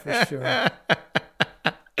Texan now for sure.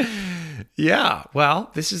 Yeah.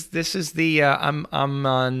 Well, this is the I'm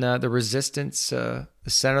on the resistance, the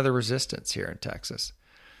center of the resistance here in Texas.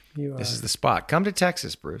 You are. This is the spot. Come to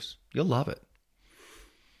Texas, Bruce. You'll love it.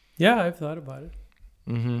 Yeah, I've thought about it.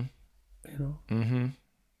 Mm-hmm. Mm-hmm.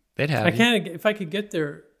 They'd have. If I could get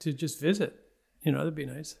there to just visit, that'd be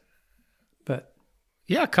nice. But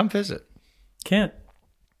yeah, come visit. Can't.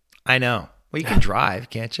 I know. Well, you can drive,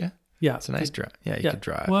 can't you? Yeah, it's a nice drive. Yeah, you can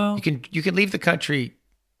drive. Well, you can leave the country,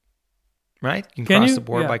 right? You can cross the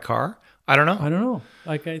border by car. I don't know.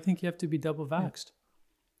 Like, I think you have to be double vaxxed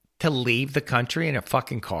to leave the country in a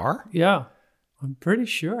fucking car. Yeah, I'm pretty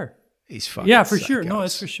sure. He's fucking. Yeah, for sure. No,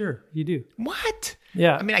 it's for sure. You do. What?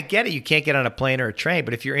 Yeah. I mean, I get it. You can't get on a plane or a train,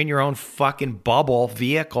 but if you're in your own fucking bubble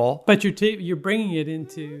vehicle, but you're bringing it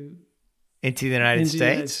into the United States. The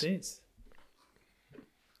United States.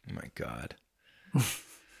 Oh my God.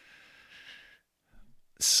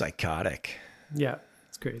 Psychotic. Yeah,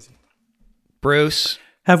 it's crazy. Bruce,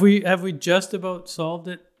 have we just about solved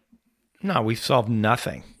it? No, we've solved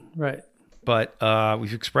nothing. Right. But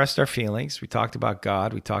we've expressed our feelings. We talked about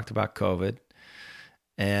God. We talked about COVID,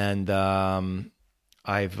 and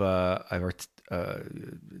I've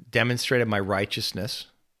demonstrated my righteousness,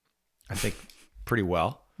 I think, pretty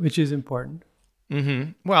well. Which is important.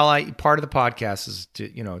 Mm-hmm. Well, part of the podcast is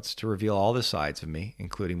to, it's to reveal all the sides of me,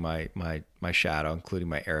 including my shadow, including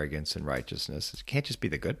my arrogance and righteousness. It can't just be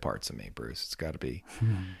the good parts of me, Bruce. It's got to be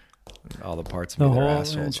all the parts of me that are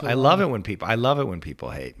assholes. I love it when people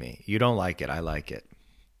hate me. You don't like it. I like it.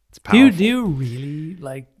 It's powerful. Do you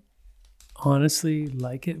really honestly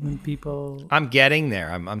like it when people? I'm getting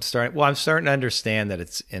there. I'm starting to understand that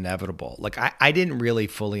it's inevitable. Like I didn't really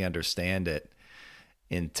fully understand it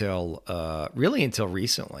until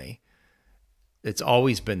recently. It's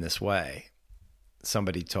always been this way.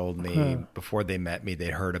 Somebody told me before they met me,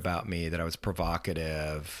 they'd heard about me, that I was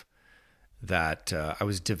provocative, that I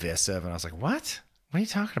was divisive. And I was like, what? What are you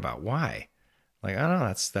talking about? Why? Like, I don't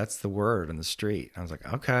know. That's the word on the street. I was like,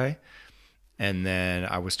 okay. And then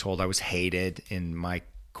I was told I was hated in my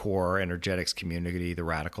core energetics community, the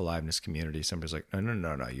radical liveness community. Somebody's like,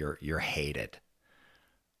 no, you're hated. I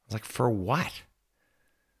was like, for what?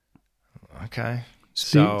 Okay.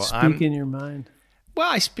 Speak in your mind. Well,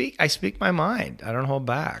 I speak my mind. I don't hold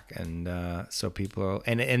back. And so people are,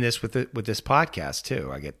 and this with this podcast too.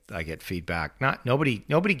 I get feedback.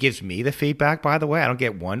 Nobody gives me the feedback, by the way. I don't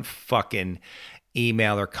get one fucking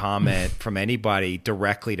email or comment from anybody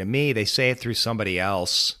directly to me. They say it through somebody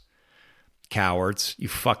else. Cowards, you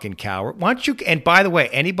fucking coward. Why don't you, and by the way,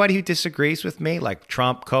 anybody who disagrees with me, like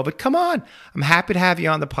Trump, COVID, come on. I'm happy to have you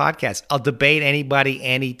on the podcast. I'll debate anybody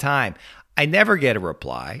anytime. I never get a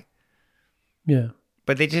reply. Yeah.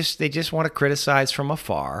 But they just want to criticize from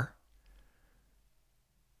afar.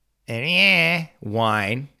 And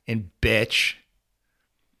whine and bitch.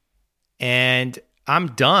 And I'm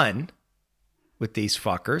done with these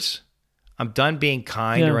fuckers. I'm done being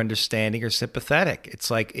kind or understanding or sympathetic. It's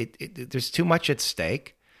like there's too much at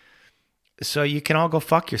stake. So you can all go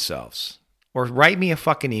fuck yourselves. Or write me a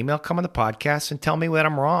fucking email, come on the podcast and tell me that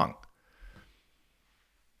I'm wrong.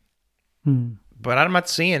 But I'm not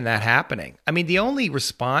seeing that happening. I mean, the only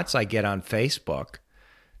response I get on Facebook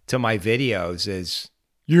to my videos is,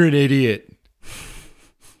 "You're an idiot."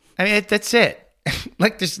 I mean, that's it.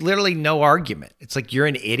 Like, there's literally no argument. It's like, you're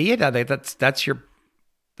an idiot? That's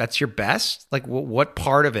your best? Like, what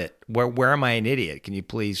part of it? Where am I an idiot? Can you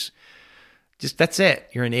please just, that's it.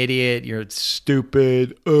 You're an idiot. You're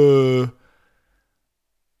stupid. Okay.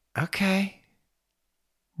 Yeah.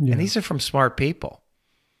 And these are from smart people.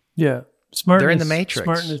 Yeah. Smartness, they're in the matrix.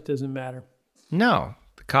 Smartness doesn't matter. No.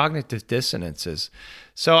 The cognitive dissonances.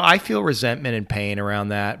 So I feel resentment and pain around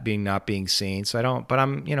that not being seen. So I don't, but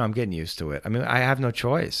I'm getting used to it. I mean, I have no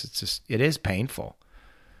choice. It's just, it is painful.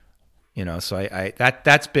 So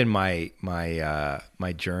that's been my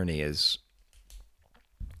journey is,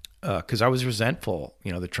 cause I was resentful,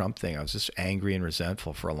 the Trump thing. I was just angry and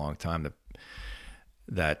resentful for a long time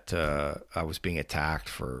that I was being attacked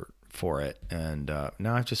for it. And,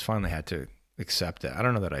 now I've just finally had to accept it. I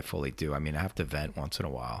don't know that I fully do. I mean, I have to vent once in a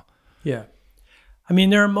while. Yeah. I mean,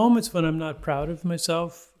 there are moments when I'm not proud of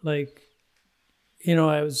myself. Like,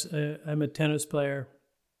 I'm a tennis player,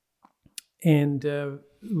 and,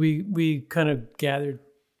 we kind of gathered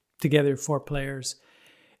together 4 players.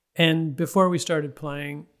 And before we started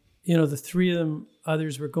playing, the 3 of them,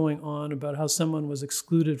 others were going on about how someone was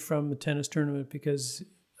excluded from the tennis tournament because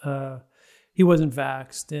he wasn't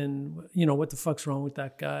vaxxed. And, what the fuck's wrong with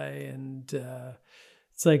that guy? And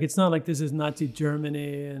it's like, it's not like this is Nazi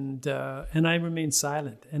Germany. And I remained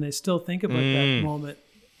silent. And I still think about that moment,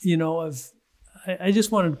 I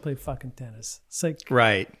just wanted to play fucking tennis. It's like,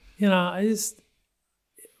 right.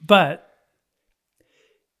 But,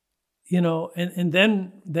 and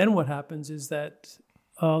then what happens is that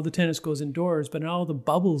all the tennis goes indoors, but all the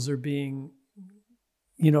bubbles are being,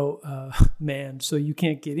 manned, so you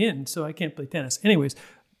can't get in, so I can't play tennis. Anyways,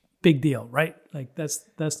 big deal, right? Like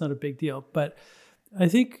that's not a big deal. But I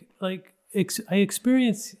think like I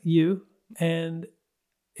experience you, and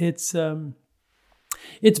it's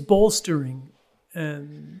bolstering,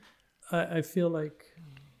 and I feel like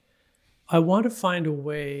I want to find a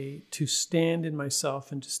way to stand in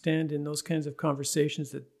myself and to stand in those kinds of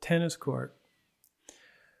conversations at tennis court,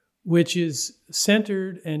 which is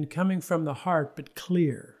centered and coming from the heart, but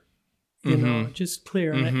clear, just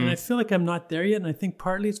clear. And I feel like I'm not there yet. And I think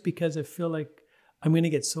partly it's because I feel like I'm going to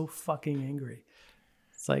get so fucking angry.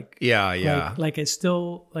 It's like, it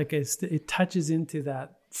touches into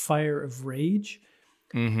that fire of rage.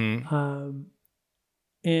 And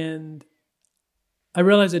I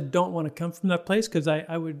realize I don't want to come from that place, because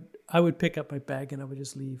I would pick up my bag and I would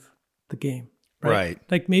just leave the game. Right.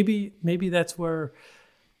 Like maybe that's where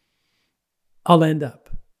I'll end up.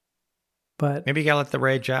 But maybe you gotta let the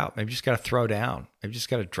rage out. Maybe you just gotta throw down. Maybe you just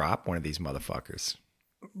gotta drop one of these motherfuckers.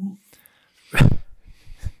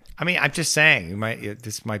 I mean, I'm just saying,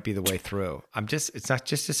 this might be the way through. It's not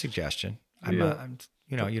just a suggestion. You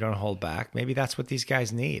don't hold back. Maybe that's what these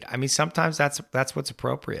guys need. I mean, sometimes that's what's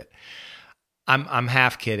appropriate. I'm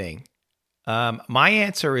half kidding. My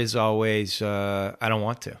answer is always, I don't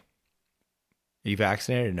want to. Are you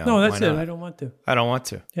vaccinated? No. No, that's it. I don't want to. I don't want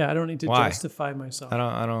to. Yeah, I don't need to justify myself.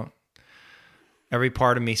 I don't. Every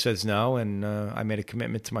part of me says no, and I made a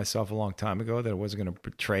commitment to myself a long time ago that I wasn't going to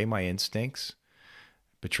betray my instincts,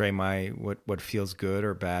 betray my what feels good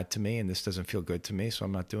or bad to me, and this doesn't feel good to me, so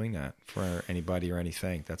I'm not doing that for anybody or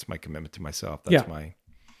anything. That's my commitment to myself.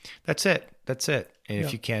 That's it. And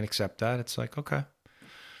if you can't accept that, it's like, okay.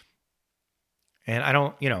 And I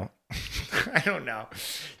don't, I don't know,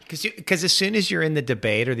 because as soon as you're in the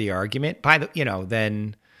debate or the argument,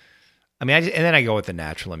 then. I mean, and then I go with the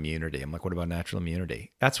natural immunity. I'm like, what about natural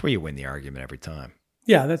immunity? That's where you win the argument every time.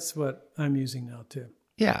 Yeah, that's what I'm using now too.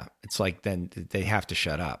 Yeah, it's like then they have to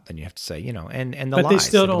shut up. Then you have to say, and the but lies. They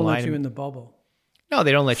still don't let you in the bubble. No,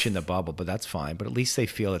 they don't let you in the bubble, but that's fine. But at least they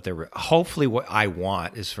feel that hopefully what I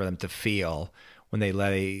want is for them to feel when they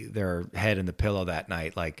lay their head in the pillow that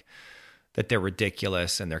night, like that they're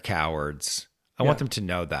ridiculous and they're cowards. I want them to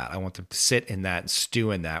know that. I want them to sit in that and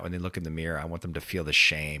stew in that when they look in the mirror. I want them to feel the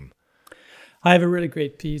shame. I have a really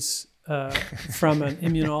great piece from an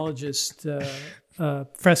immunologist,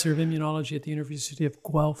 professor of immunology at the University of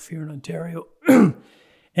Guelph here in Ontario.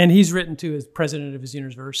 And he's written to his president of his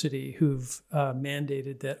university, who've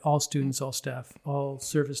mandated that all students, all staff, all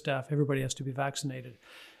service staff, everybody has to be vaccinated.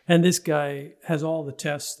 And this guy has all the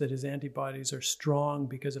tests that his antibodies are strong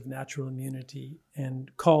because of natural immunity, and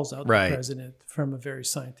calls out the president from a very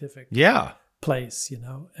scientific place,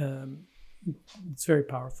 It's very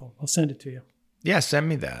powerful. I'll send it to you. Yeah, send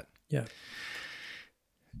me that. Yeah.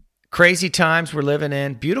 Crazy times we're living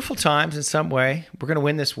in. Beautiful times in some way. We're going to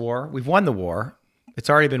win this war. We've won the war. It's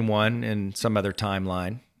already been won in some other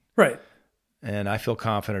timeline. Right. And I feel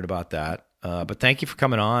confident about that. But thank you for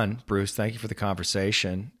coming on, Bruce. Thank you for the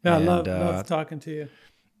conversation. Yeah, I love talking to you.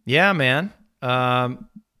 Yeah, man.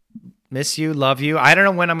 Miss you, love you. I don't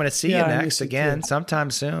know when I'm going to see you next again. Sometime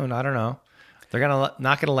soon. I don't know. They're not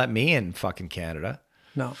going to let me in fucking Canada.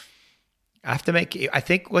 No. I have to I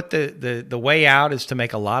think what the way out is to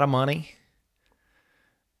make a lot of money,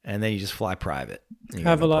 and then you just fly private.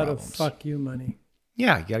 Have a lot of fuck you money.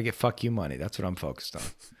 Yeah, you got to get fuck you money. That's what I'm focused on.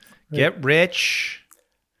 Right. Get rich.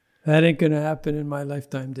 That ain't going to happen in my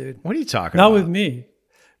lifetime, dude. What are you talking about? Not with me.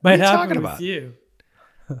 Might happen with you.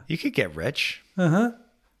 You could get rich. Uh-huh.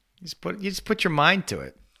 You just put your mind to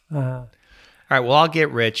it. Uh-huh. All right, well, I'll get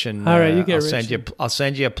rich, and all right, you get rich. I'll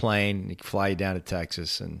send you a plane. You can fly you down to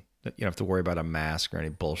Texas, and you don't have to worry about a mask or any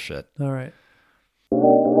bullshit. All right.